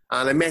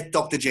 And I met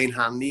Dr. Jane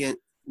Hanley,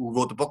 who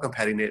wrote the book on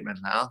perinatal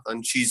mental health,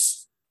 and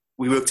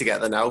we work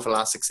together now for the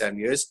last 6-7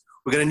 years.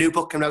 We've got a new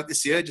book coming out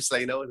this year, just so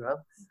you know as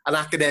well, an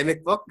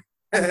academic book.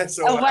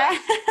 So, wow.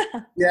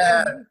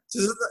 Yeah,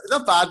 so it's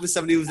not bad for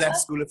somebody who's left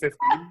school at 15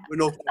 with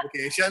no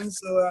qualifications.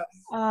 So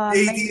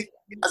he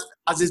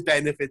has his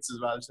benefits as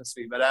well, just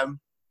me. But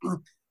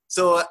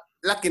so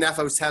lucky enough,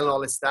 I was telling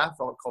all this stuff,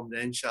 all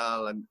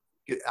confidential, and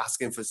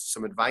asking for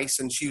some advice.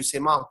 And she was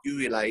saying, "Mark, you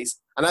realise,"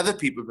 and other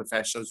people,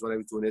 professionals, when I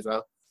was doing it as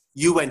well,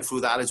 you went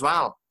through that as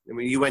well. I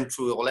mean, you went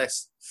through all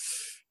this,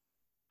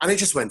 and it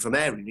just went from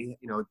there, really.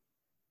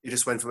 It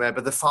just went from there.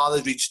 But the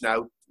Fathers Reaching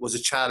Out was a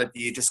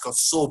charity. It just got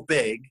so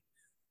big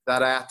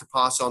that I had to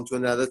pass on to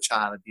another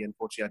charity.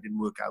 Unfortunately, I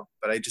didn't work out.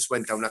 But I just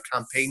went down a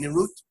campaigning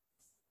route.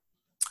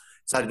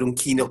 Started doing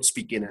keynote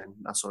speaking and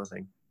that sort of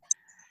thing.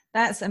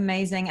 That's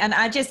amazing. And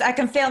I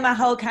can feel my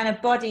whole kind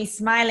of body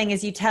smiling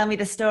as you tell me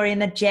the story in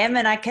the gym.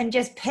 And I can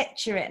just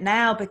picture it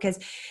now because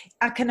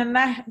I can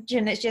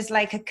imagine it's just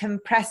like a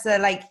compressor.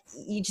 Like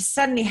you just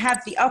suddenly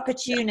have the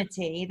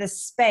opportunity, the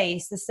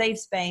space, the safe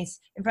space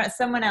in front of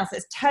someone else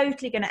that's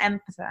totally going to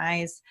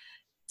empathize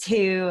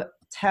to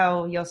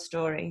tell your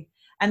story.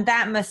 And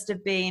that must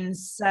have been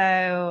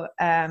so,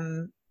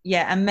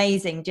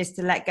 amazing just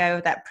to let go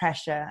of that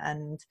pressure.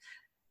 And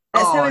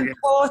that's so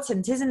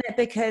important, isn't it?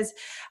 Because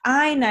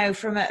I know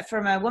from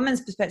a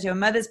woman's perspective, a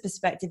mother's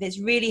perspective,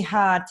 it's really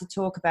hard to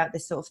talk about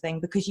this sort of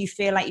thing because you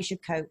feel like you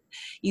should cope.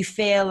 You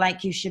feel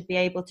like you should be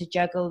able to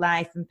juggle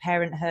life and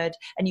parenthood,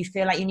 and you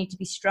feel like you need to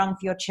be strong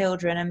for your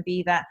children and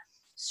be that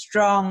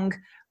strong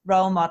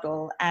role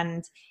model.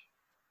 And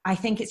I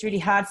think it's really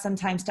hard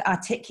sometimes to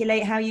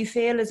articulate how you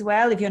feel as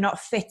well if you're not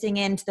fitting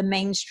into the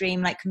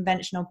mainstream, like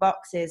conventional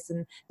boxes,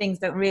 and things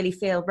don't really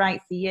feel right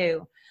for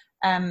you.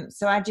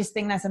 So I just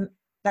think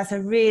that's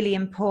a really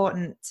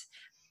important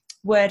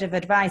word of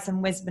advice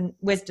and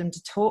wisdom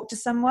to talk to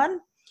someone.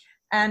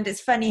 And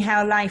it's funny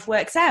how life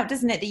works out,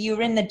 doesn't it? That you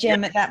were in the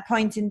gym at that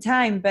point in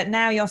time, but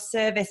now your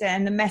service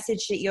and the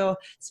message that you're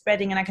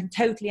spreading, and I can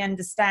totally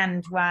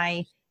understand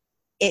why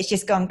it's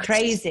just gone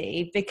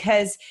crazy,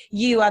 because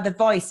you are the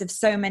voice of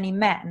so many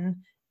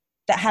men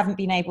that haven't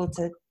been able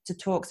to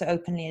talk so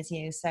openly as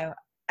you. So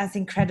that's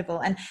incredible.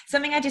 And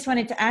something I just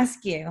wanted to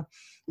ask you.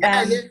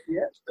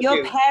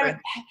 Your parent.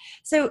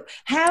 So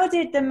how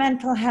did the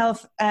mental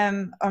health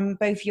on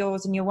both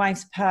yours and your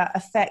wife's part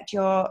affect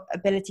your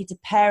ability to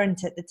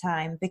parent at the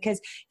time?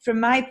 Because from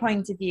my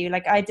point of view,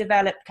 like, I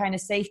developed kind of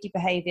safety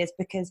behaviors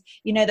because,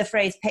 you know, the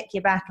phrase "pick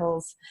your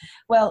battles."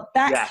 Well,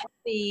 that can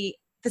be,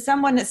 for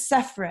someone that's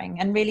suffering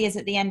and really is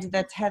at the end of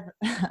their tether,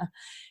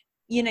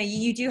 you know,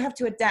 you do have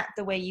to adapt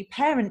the way you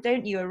parent,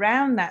 don't you,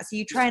 around that? So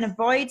you try and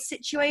avoid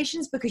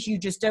situations because you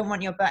just don't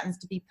want your buttons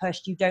to be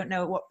pushed. You don't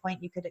know at what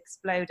point you could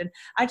explode. And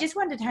I just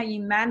wondered how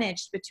you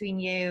managed between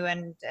you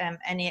and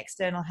any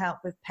external help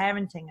with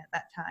parenting at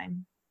that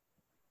time.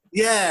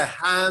 Yeah,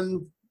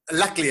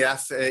 luckily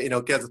enough, you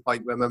know, get to the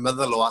point where my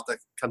mother-in-law had to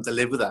come to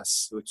live with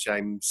us, which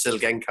I'm still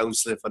getting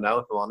counselling for now,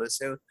 if I'm honest.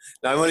 So,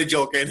 no, I'm only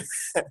joking.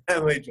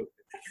 I'm only joking.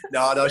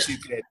 No, she's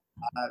great.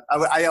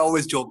 I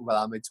always joke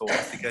about that, my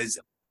talk, because,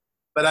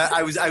 but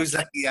I was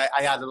lucky.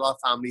 I had a lot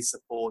of family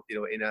support,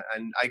 you know,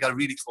 and I got a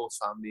really close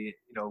family,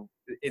 you know,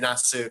 in that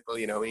circle,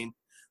 you know what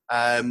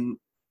I mean?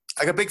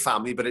 I got a big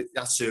family, but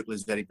that circle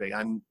is very big.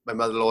 And my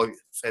mother-in-law,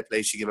 fair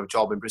play, she gave a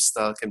job in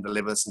Bristol, came to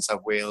live with us in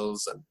South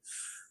Wales, and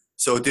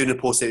so during the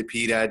postnatal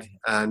period,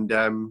 and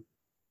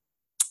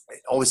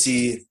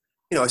obviously,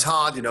 you know, it's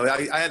hard. You know,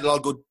 I had a lot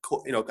of good,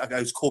 you know, I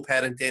was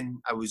co-parenting.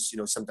 I was, you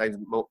know, sometimes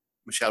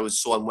Michelle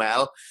was so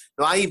unwell.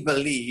 Now, I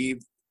believe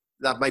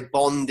that my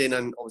bonding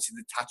and obviously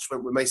the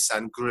attachment with my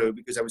son grew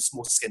because I was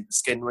more skin to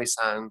skin with my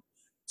son.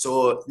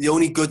 So the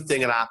only good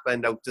thing that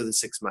happened out of the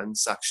 6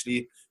 months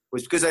actually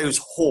was because I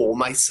was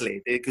home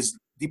isolated, because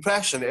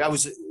depression,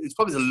 it's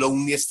probably the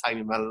loneliest time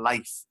in my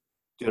life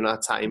during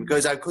that time,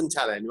 because I couldn't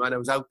tell anyone. I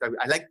was out.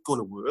 I liked going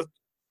to work.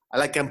 I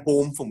liked getting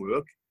home from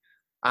work.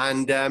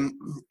 And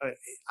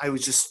I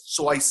was just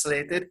so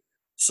isolated.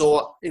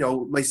 So, you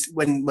know,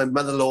 when my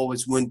mother-in-law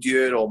was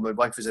wounded or my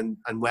wife was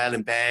unwell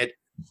in bed,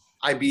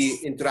 I'd be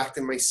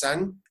interacting with my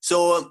son.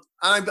 So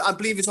I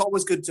believe it's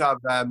always good to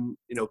have,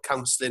 you know,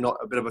 counselling,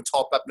 a bit of a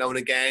top-up now and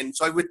again.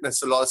 So I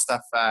witnessed a lot of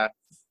stuff,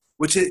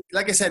 which is,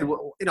 like I said,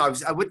 you know,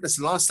 I witnessed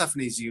a lot of stuff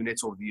in these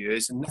units over the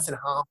years, and nothing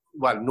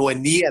nowhere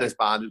near as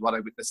bad as what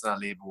I witnessed in our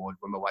labour ward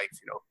with my wife,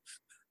 you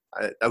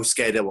know. How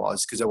scared I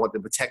was because I wanted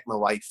to protect my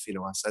wife, you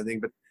know, so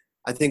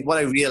I think what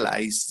I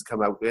realised to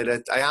come out with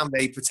it, I am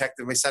very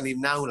protective of my son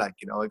even now. Like,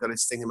 you know, I got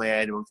this thing in my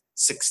head about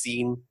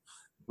 16.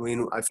 I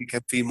mean, I think I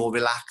feel more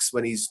relaxed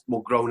when he's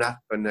more grown up,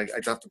 and I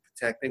don't have to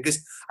protect him, because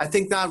I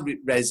think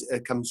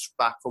that comes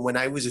back from when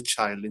I was a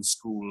child in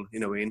school, you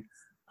know,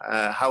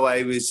 how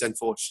I was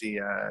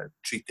unfortunately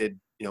treated,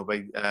 you know,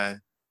 by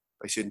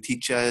certain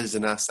teachers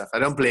and that stuff. I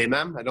don't blame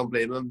them.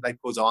 Life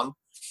goes on.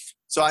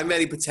 So I'm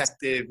very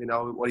protective, you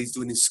know, what he's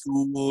doing in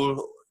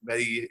school,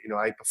 very, you know,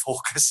 hyper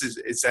focus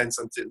his sense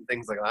on certain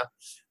things like that.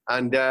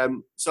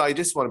 And so I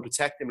just want to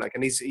protect him, like,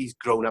 and he's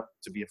grown up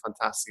to be a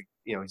fantastic,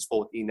 you know, he's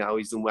 14 now,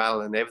 he's doing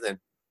well and everything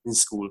in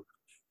school.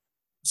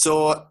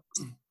 So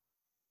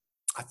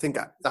I think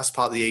that's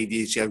part of the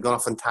ADHD. I've gone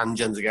off on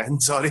tangents again,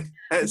 sorry.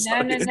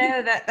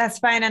 No, that's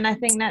fine. And I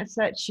think that's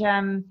such,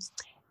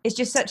 it's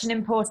just such an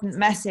important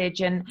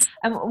message. And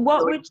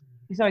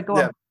sorry, go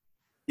on.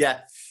 Yeah.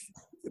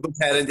 But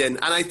parenting, and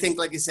I think,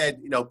 like you said,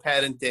 you know,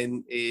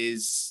 parenting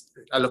is,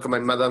 I look at my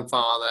mother and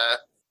father,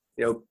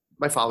 you know,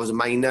 my father was a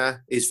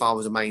miner, his father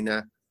was a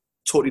miner,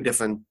 totally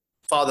different.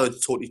 Father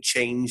has totally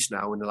changed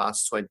now in the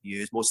last 20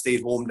 years, more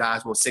stay-at-home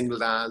dads, more single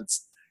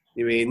dads,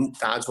 you mean,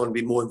 dads want to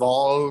be more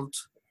involved,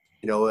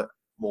 you know,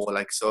 more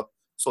like, so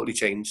totally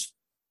changed.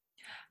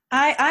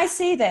 I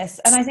see this,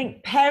 and I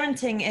think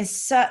parenting is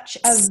such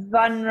a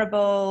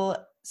vulnerable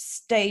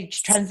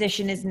stage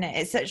transition, isn't it?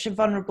 It's such a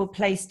vulnerable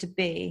place to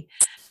be.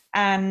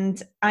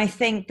 And I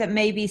think that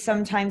maybe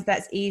sometimes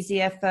that's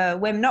easier for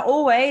women, not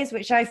always,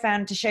 which I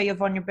found, to show your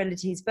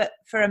vulnerabilities, but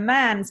for a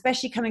man,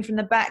 especially coming from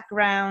the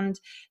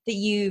background that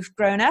you've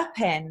grown up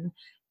in,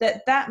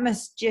 that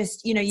must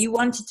just, you know, you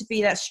wanted to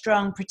be that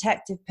strong,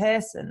 protective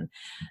person.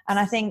 And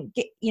I think,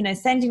 you know,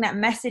 sending that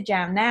message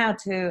out now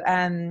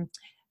to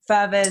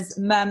fathers,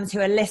 mums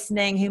who are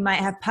listening, who might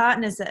have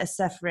partners that are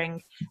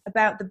suffering,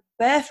 about the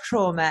birth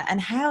trauma and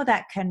how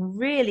that can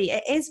really,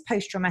 it is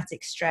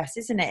post-traumatic stress,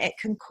 isn't it? It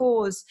can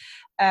cause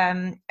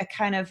a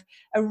kind of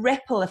a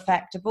ripple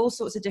effect of all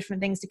sorts of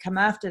different things to come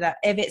after that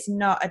if it's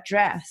not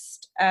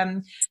addressed.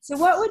 So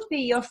what would be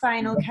your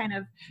final kind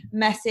of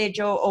message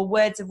or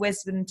words of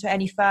wisdom to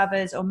any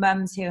fathers or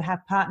mums who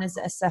have partners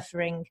that are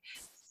suffering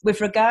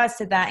with regards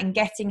to that and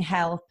getting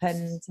help?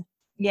 And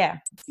yeah.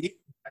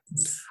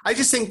 I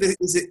just think that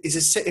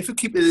if we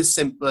keep it as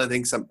simple, I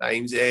think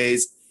sometimes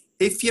is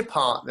if your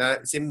partner,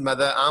 same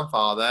mother and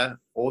father,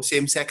 or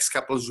same-sex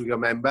couples,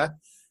 remember,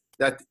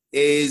 that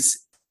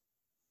is,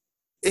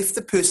 if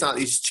the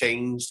personality has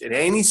changed in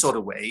any sort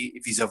of way,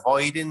 if he's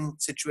avoiding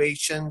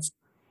situations,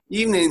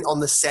 even on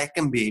the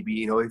second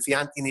baby, if the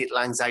antenatal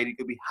anxiety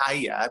could be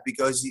higher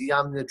because he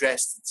hadn't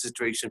addressed the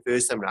situation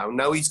first time around,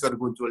 now he's got to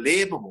go into a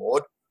labour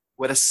ward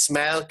where a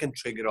smell can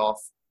trigger off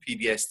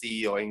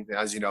PTSD or anything,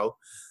 as you know.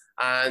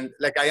 And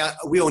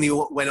we only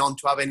went on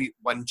to have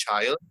one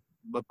child,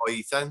 my boy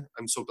Ethan.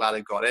 I'm so glad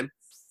I got him.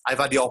 I've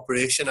had the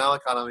operation now. I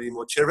can't have any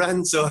more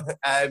children. So,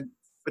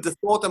 but the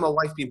thought of my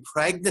wife being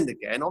pregnant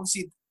again,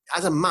 obviously,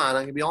 as a man,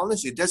 I can be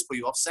honest, it does put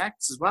you off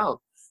sex as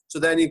well. So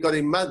then you've got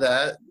a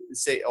mother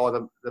say, or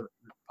the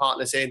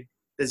partner saying,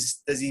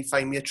 does he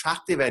find me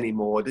attractive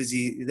anymore? Does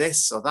he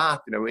this or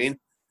that? You know what I mean?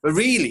 But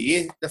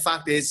really, the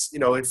fact is,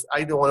 if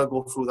I don't want to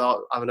go through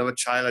that, have another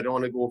child, I don't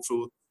want to go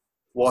through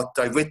what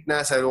I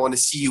witnessed, I don't want to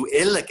see you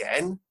ill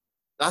again.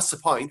 That's the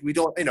point. We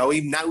don't,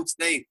 even now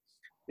today,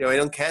 I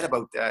don't care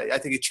about that. I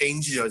think it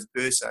changes you as a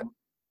person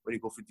when you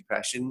go through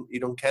depression. You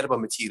don't care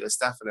about material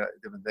stuff and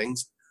different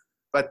things.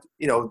 But,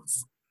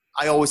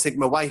 I always think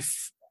my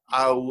wife,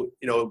 how,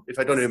 if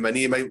I don't have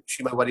money,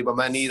 she might worry about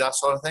money, that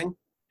sort of thing.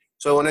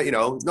 So I want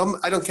to,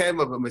 I don't care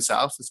about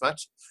myself as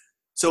much.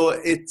 So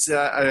it's,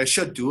 I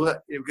should do,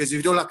 because if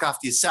you don't look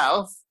after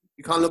yourself,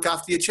 you can't look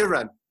after your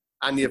children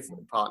and your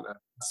partner.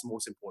 That's the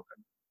most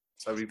important.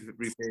 So I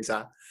rephrase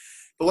that.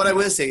 But what I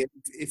will say,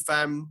 if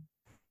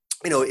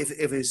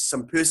there's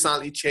some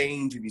personality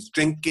change, if he's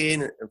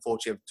drinking,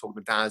 unfortunately I've talked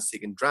about dads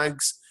taking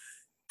drugs,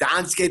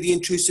 dads get the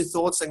intrusive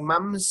thoughts like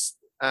mums,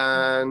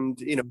 and,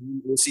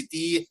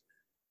 OCD,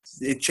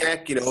 they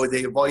check,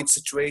 they avoid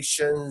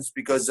situations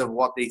because of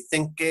what they're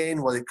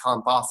thinking, they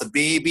can't bath the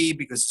baby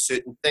because of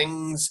certain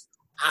things.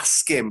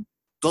 Ask him.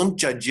 Don't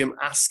judge him.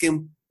 Ask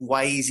him,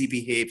 why is he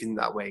behaving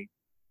that way?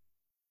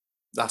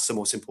 That's the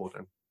most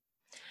important.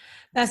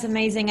 That's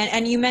amazing.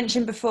 And you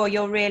mentioned before,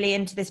 you're really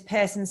into this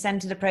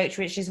person-centered approach,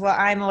 which is what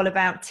I'm all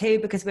about too,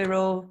 because we're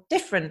all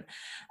different.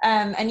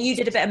 And you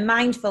did a bit of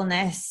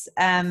mindfulness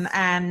and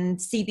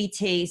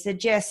CBT.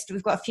 So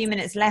we've got a few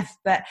minutes left,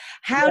 but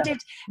how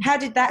did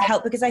that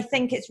help? Because I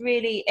think it's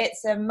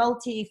a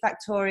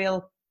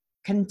multifactorial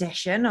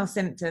condition or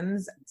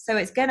symptoms. So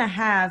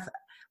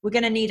we're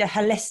going to need a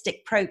holistic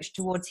approach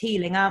towards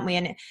healing, aren't we?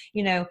 And,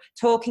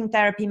 talking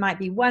therapy might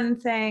be one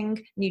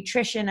thing,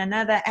 nutrition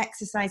another,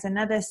 exercise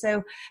another.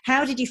 So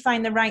how did you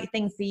find the right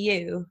thing for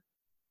you?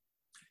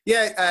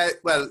 Yeah,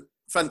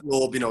 front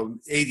lobe,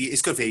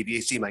 it's good for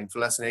ADHD,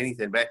 mindfulness and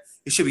anything, but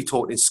it should be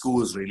taught in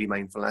schools, really,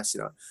 mindfulness,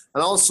 And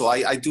also,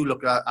 I do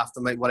look after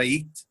what I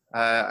eat.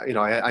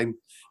 I'm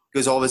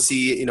because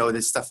obviously,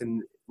 there's stuff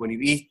in when you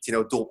eat,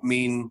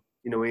 dopamine,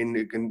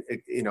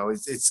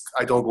 it's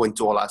I don't go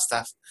into all that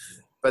stuff.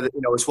 But,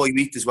 it's what you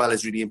eat as well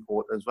is really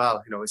important as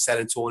well. It's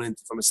serotonin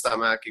from the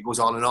stomach. It goes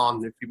on and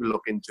on if people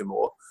look into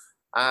more.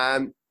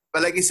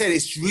 But like I said,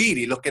 it's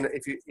really looking at,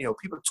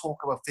 people talk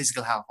about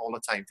physical health all the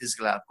time.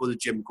 Physical health, go to the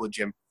gym.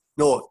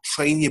 No,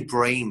 train your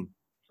brain.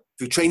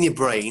 If you train your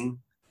brain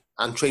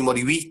and train what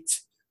you eat,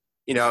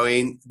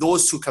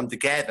 those two come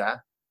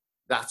together,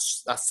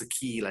 that's the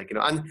key,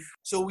 And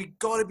so we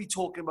got to be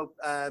talking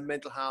about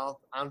mental health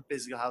and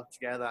physical health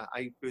together.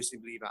 I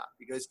personally believe that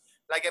because,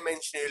 like I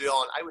mentioned earlier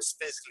on, I was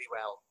physically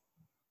well,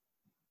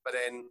 but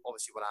then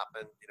obviously what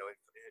happened, it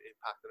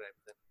impacted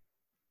everything.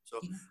 So,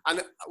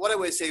 and what I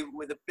would say,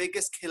 with the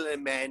biggest killer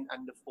in men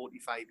under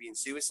 45 being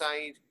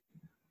suicide,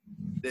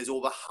 there's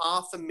over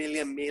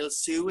 500,000 male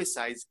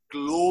suicides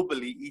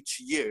globally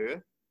each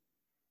year.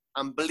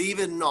 And believe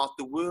it or not,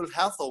 the World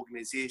Health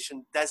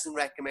Organization doesn't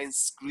recommend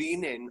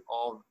screening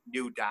of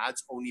new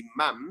dads, only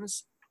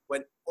mums,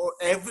 when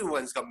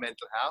everyone's got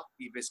mental health,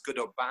 either it's good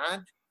or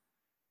bad.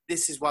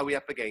 This is what we're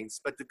up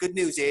against. But the good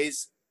news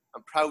is,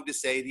 I'm proud to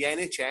say, the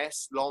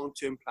NHS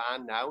long-term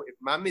plan now, if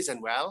mum is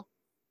unwell,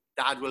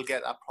 dad will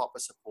get that proper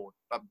support.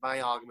 But my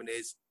argument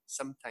is,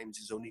 sometimes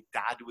it's only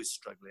dad who is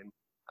struggling,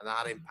 and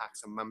that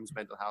impacts on mum's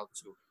mental health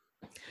too.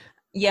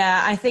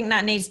 Yeah, I think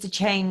that needs to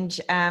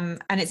change. And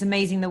it's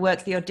amazing the work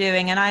that you're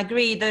doing. And I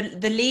agree,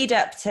 the lead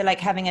up to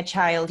having a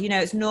child,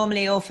 it's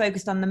normally all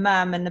focused on the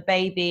mum and the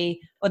baby,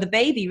 or the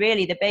baby,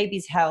 really, the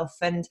baby's health.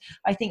 And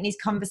I think these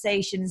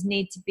conversations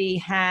need to be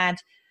had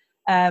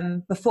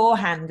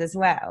beforehand as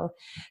well.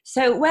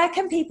 So where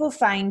can people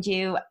find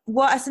you?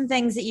 What are some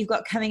things that you've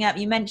got coming up?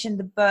 You mentioned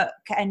the book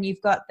and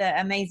you've got the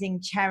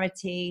amazing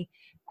charity.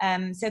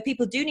 So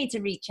people do need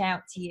to reach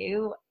out to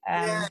you.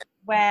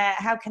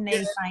 How can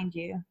they find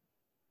you?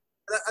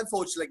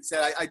 Unfortunately, like I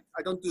said,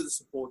 I don't do the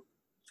support.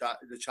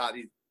 The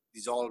charity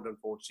dissolved,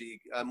 unfortunately.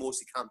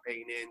 Mostly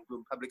campaigning,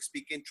 doing public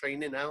speaking,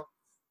 training now.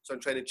 So I'm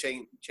trying to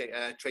train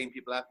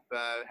people up,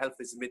 health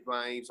as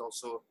midwives.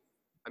 Also,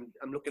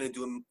 I'm looking at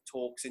doing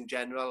talks in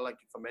general, like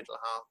for mental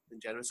health in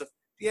general. So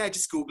yeah,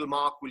 just Google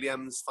Mark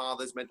Williams,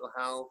 Father's Mental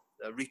Health,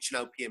 Reaching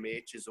Out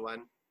PMH is the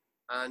one.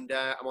 And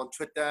I'm on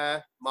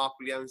Twitter, Mark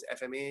Williams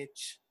FMH,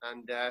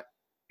 and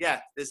yeah,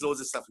 there's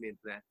loads of stuff on the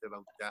internet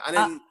about that. And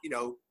then, you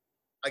know,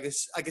 I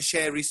can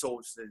share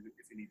resources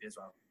if you need as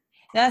well.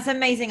 That's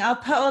amazing. I'll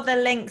put all the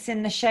links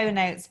in the show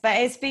notes, but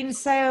it's been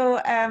so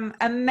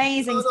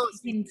amazing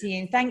speaking to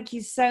you. Thank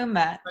you so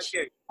much. Thank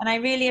you. And I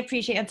really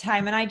appreciate your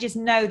time. And I just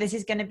know this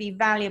is going to be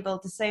valuable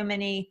to so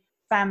many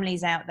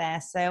families out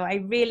there. So I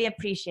really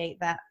appreciate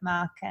that,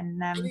 Mark. And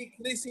can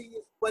I say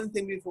one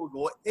thing before we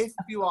go? If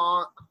you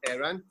are a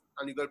parent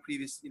and you've got a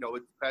previous, you know,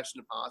 depression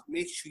in the past,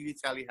 make sure you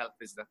tell your health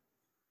visitor.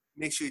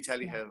 Make sure you tell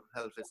your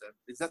health visitor.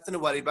 There's nothing to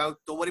worry about.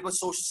 Don't worry about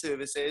social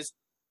services.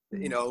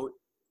 You know,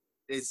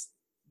 there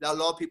are a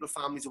lot of people,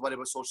 families, who worry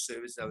about social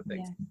services and other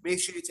things. Make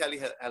sure you tell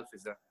your health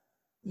visitor.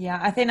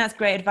 Yeah, I think that's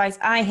great advice.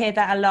 I hear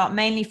that a lot,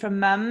 mainly from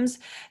mums,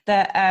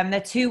 that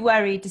they're too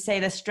worried to say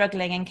they're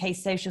struggling in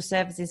case social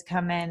services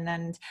come in.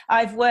 And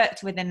I've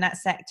worked within that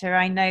sector.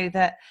 I know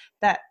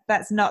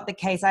that's not the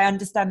case. I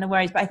understand the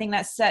worries, but I think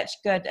that's such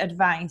good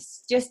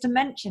advice. Just to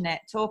mention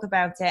it, talk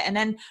about it. And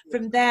then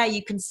from there,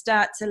 you can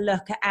start to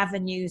look at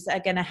avenues that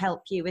are going to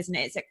help you, isn't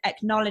it? It's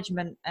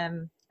acknowledgement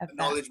of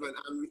acknowledgement,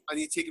 and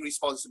you're taking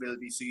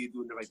responsibility, so you're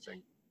doing the right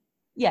thing.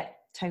 Yeah,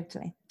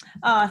 totally.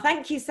 Oh,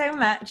 thank you so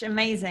much.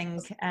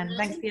 Amazing. And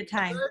thanks for your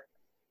time.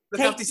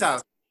 Look after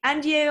yourself.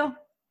 And you.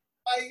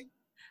 Bye.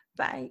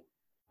 Bye.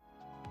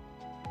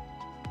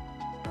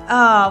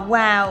 Oh,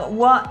 wow.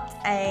 What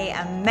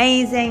an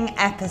amazing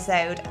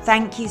episode.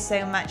 Thank you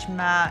so much,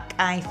 Mark.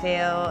 I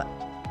feel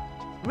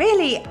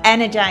really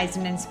energized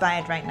and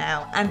inspired right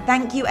now. And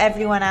thank you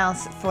everyone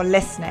else for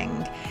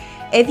listening.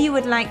 If you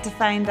would like to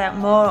find out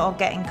more or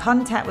get in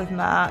contact with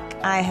Mark,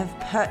 I have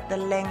put the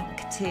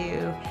link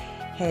to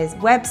his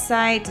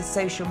website, to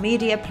social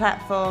media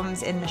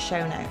platforms in the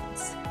show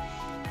notes.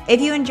 If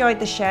you enjoyed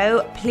the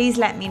show, please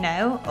let me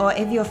know, or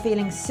if you're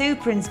feeling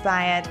super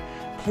inspired,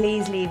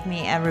 please leave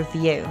me a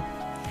review.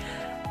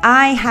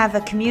 I have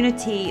a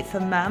community for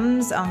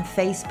mums on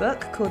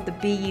Facebook called the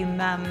BU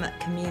Mum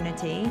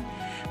Community,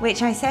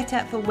 which I set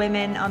up for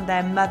women on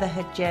their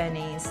motherhood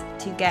journeys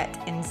to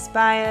get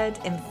inspired,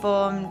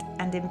 informed,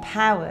 and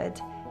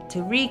empowered to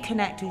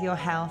reconnect with your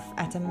health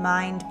at a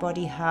mind,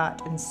 body,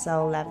 heart, and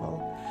soul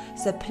level.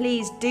 So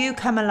please do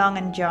come along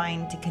and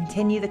join to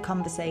continue the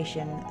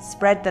conversation,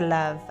 spread the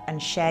love,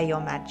 and share your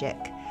magic.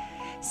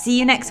 See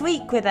you next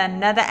week with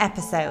another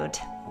episode.